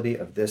utility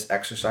of this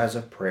exercise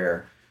of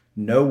prayer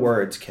no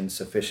words can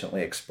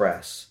sufficiently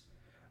express.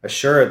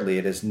 Assuredly,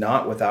 it is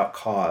not without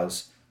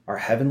cause our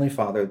Heavenly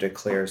Father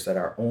declares that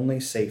our only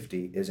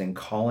safety is in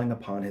calling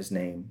upon His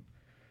name,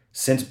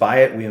 since by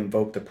it we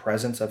invoke the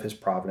presence of His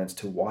providence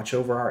to watch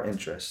over our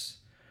interests,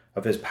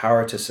 of His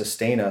power to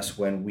sustain us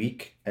when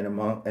weak and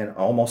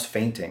almost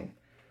fainting,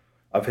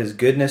 of His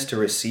goodness to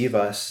receive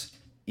us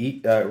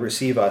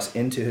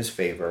into His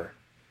favor,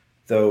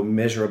 though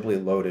miserably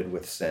loaded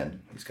with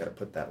sin." He's got to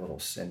put that little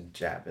sin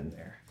jab in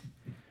there.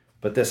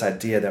 But this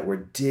idea that we're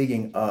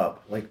digging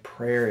up, like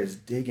prayer is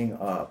digging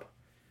up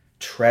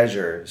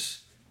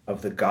treasures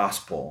of the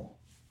gospel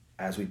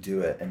as we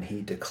do it. And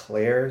He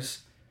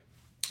declares,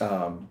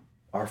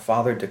 our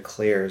Father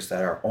declares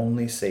that our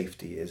only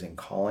safety is in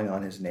calling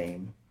on His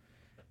name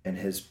and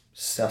His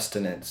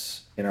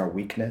sustenance in our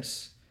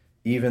weakness.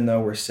 Even though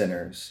we're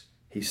sinners,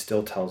 He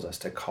still tells us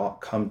to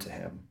come to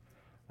Him.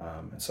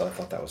 And so I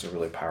thought that was a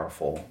really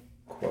powerful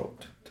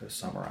quote to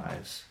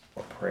summarize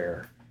what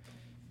prayer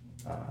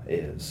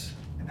is,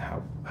 and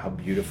how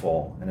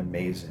beautiful and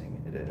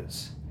amazing it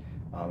is,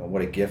 and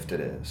what a gift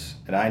it is.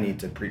 And I need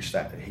to preach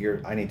that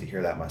here. I need to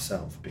hear that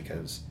myself,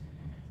 because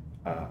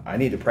I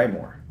need to pray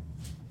more.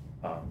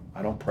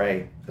 I don't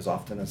pray as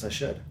often as I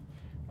should.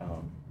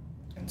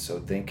 And so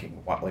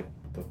thinking like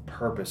the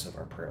purpose of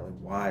our prayer, like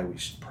why we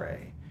should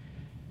pray,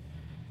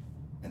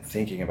 and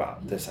thinking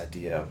about this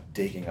idea of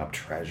digging up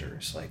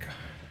treasures, like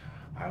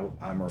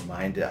I'm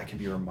reminded, I can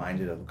be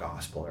reminded of the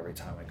gospel every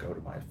time I go to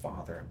my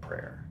Father in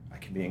prayer. I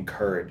can be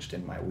encouraged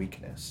in my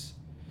weakness.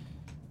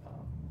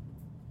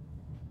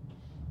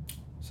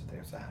 So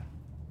there's that.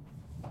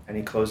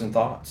 Any closing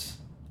thoughts?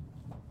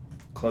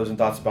 Closing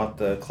thoughts about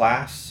the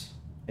class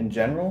in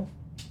general?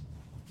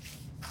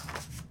 I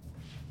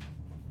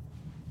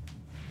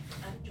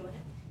enjoyed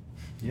it.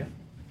 Yeah.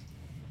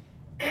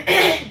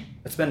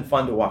 It's been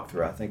fun to walk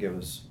through. I think it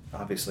was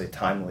obviously a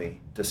timely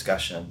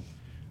discussion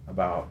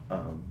about,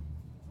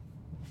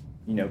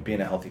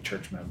 being a healthy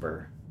church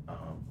member.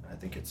 I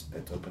think it's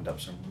opened up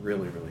some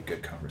really, really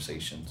good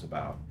conversations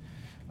about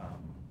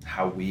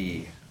how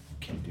we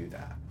can do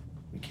that.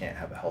 We can't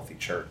have a healthy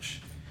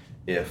church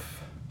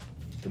if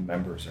the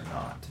members are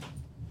not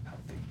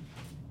healthy.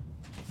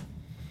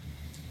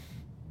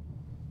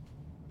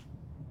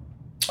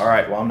 All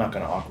right, well, I'm not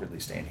going to awkwardly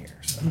stand here.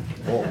 So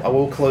I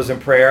will close in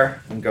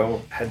prayer and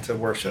go head to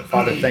worship.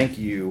 Father, thank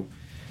you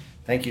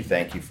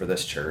for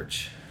this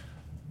church.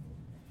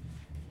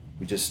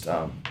 We just,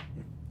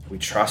 we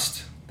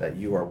trust that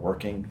you are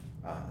working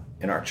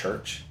in our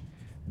church,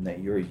 and that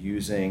you're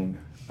using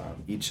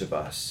each of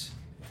us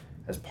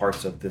as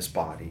parts of this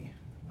body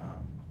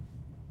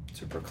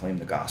to proclaim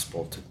the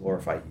gospel, to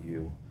glorify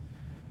you.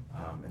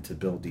 and to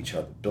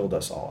build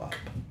us all up.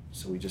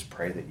 So we just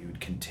pray that you would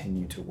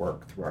continue to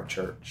work through our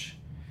church.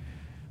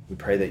 We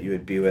pray that you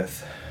would be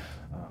with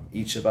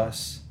each of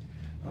us,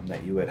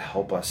 that you would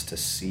help us to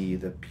see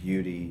the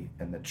beauty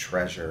and the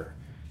treasure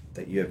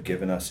that you have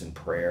given us in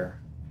prayer,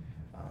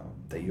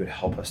 that you would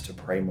help us to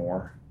pray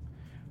more,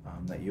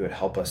 that you would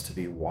help us to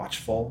be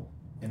watchful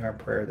in our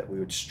prayer, that we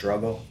would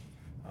struggle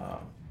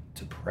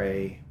to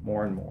pray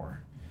more and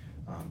more,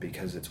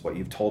 because it's what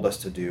you've told us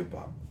to do,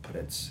 but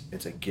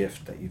it's a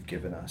gift that you've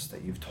given us,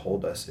 that you've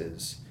told us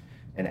is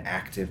an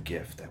active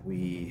gift that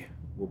we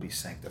will be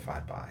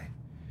sanctified by.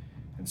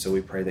 And so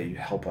we pray that you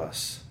help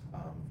us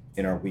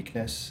in our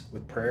weakness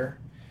with prayer,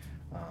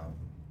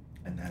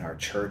 and that our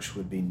church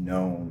would be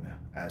known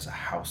as a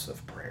house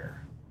of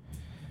prayer.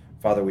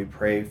 Father, we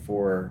pray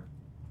for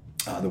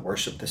the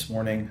worship this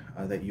morning,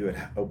 that you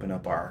would open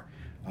up our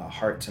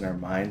hearts and our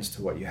minds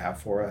to what you have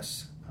for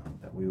us,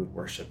 that we would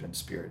worship in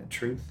spirit and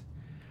truth,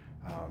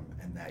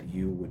 and that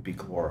you would be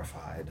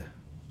glorified.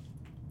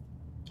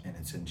 And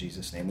it's in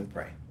Jesus' name we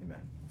pray.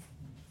 Amen.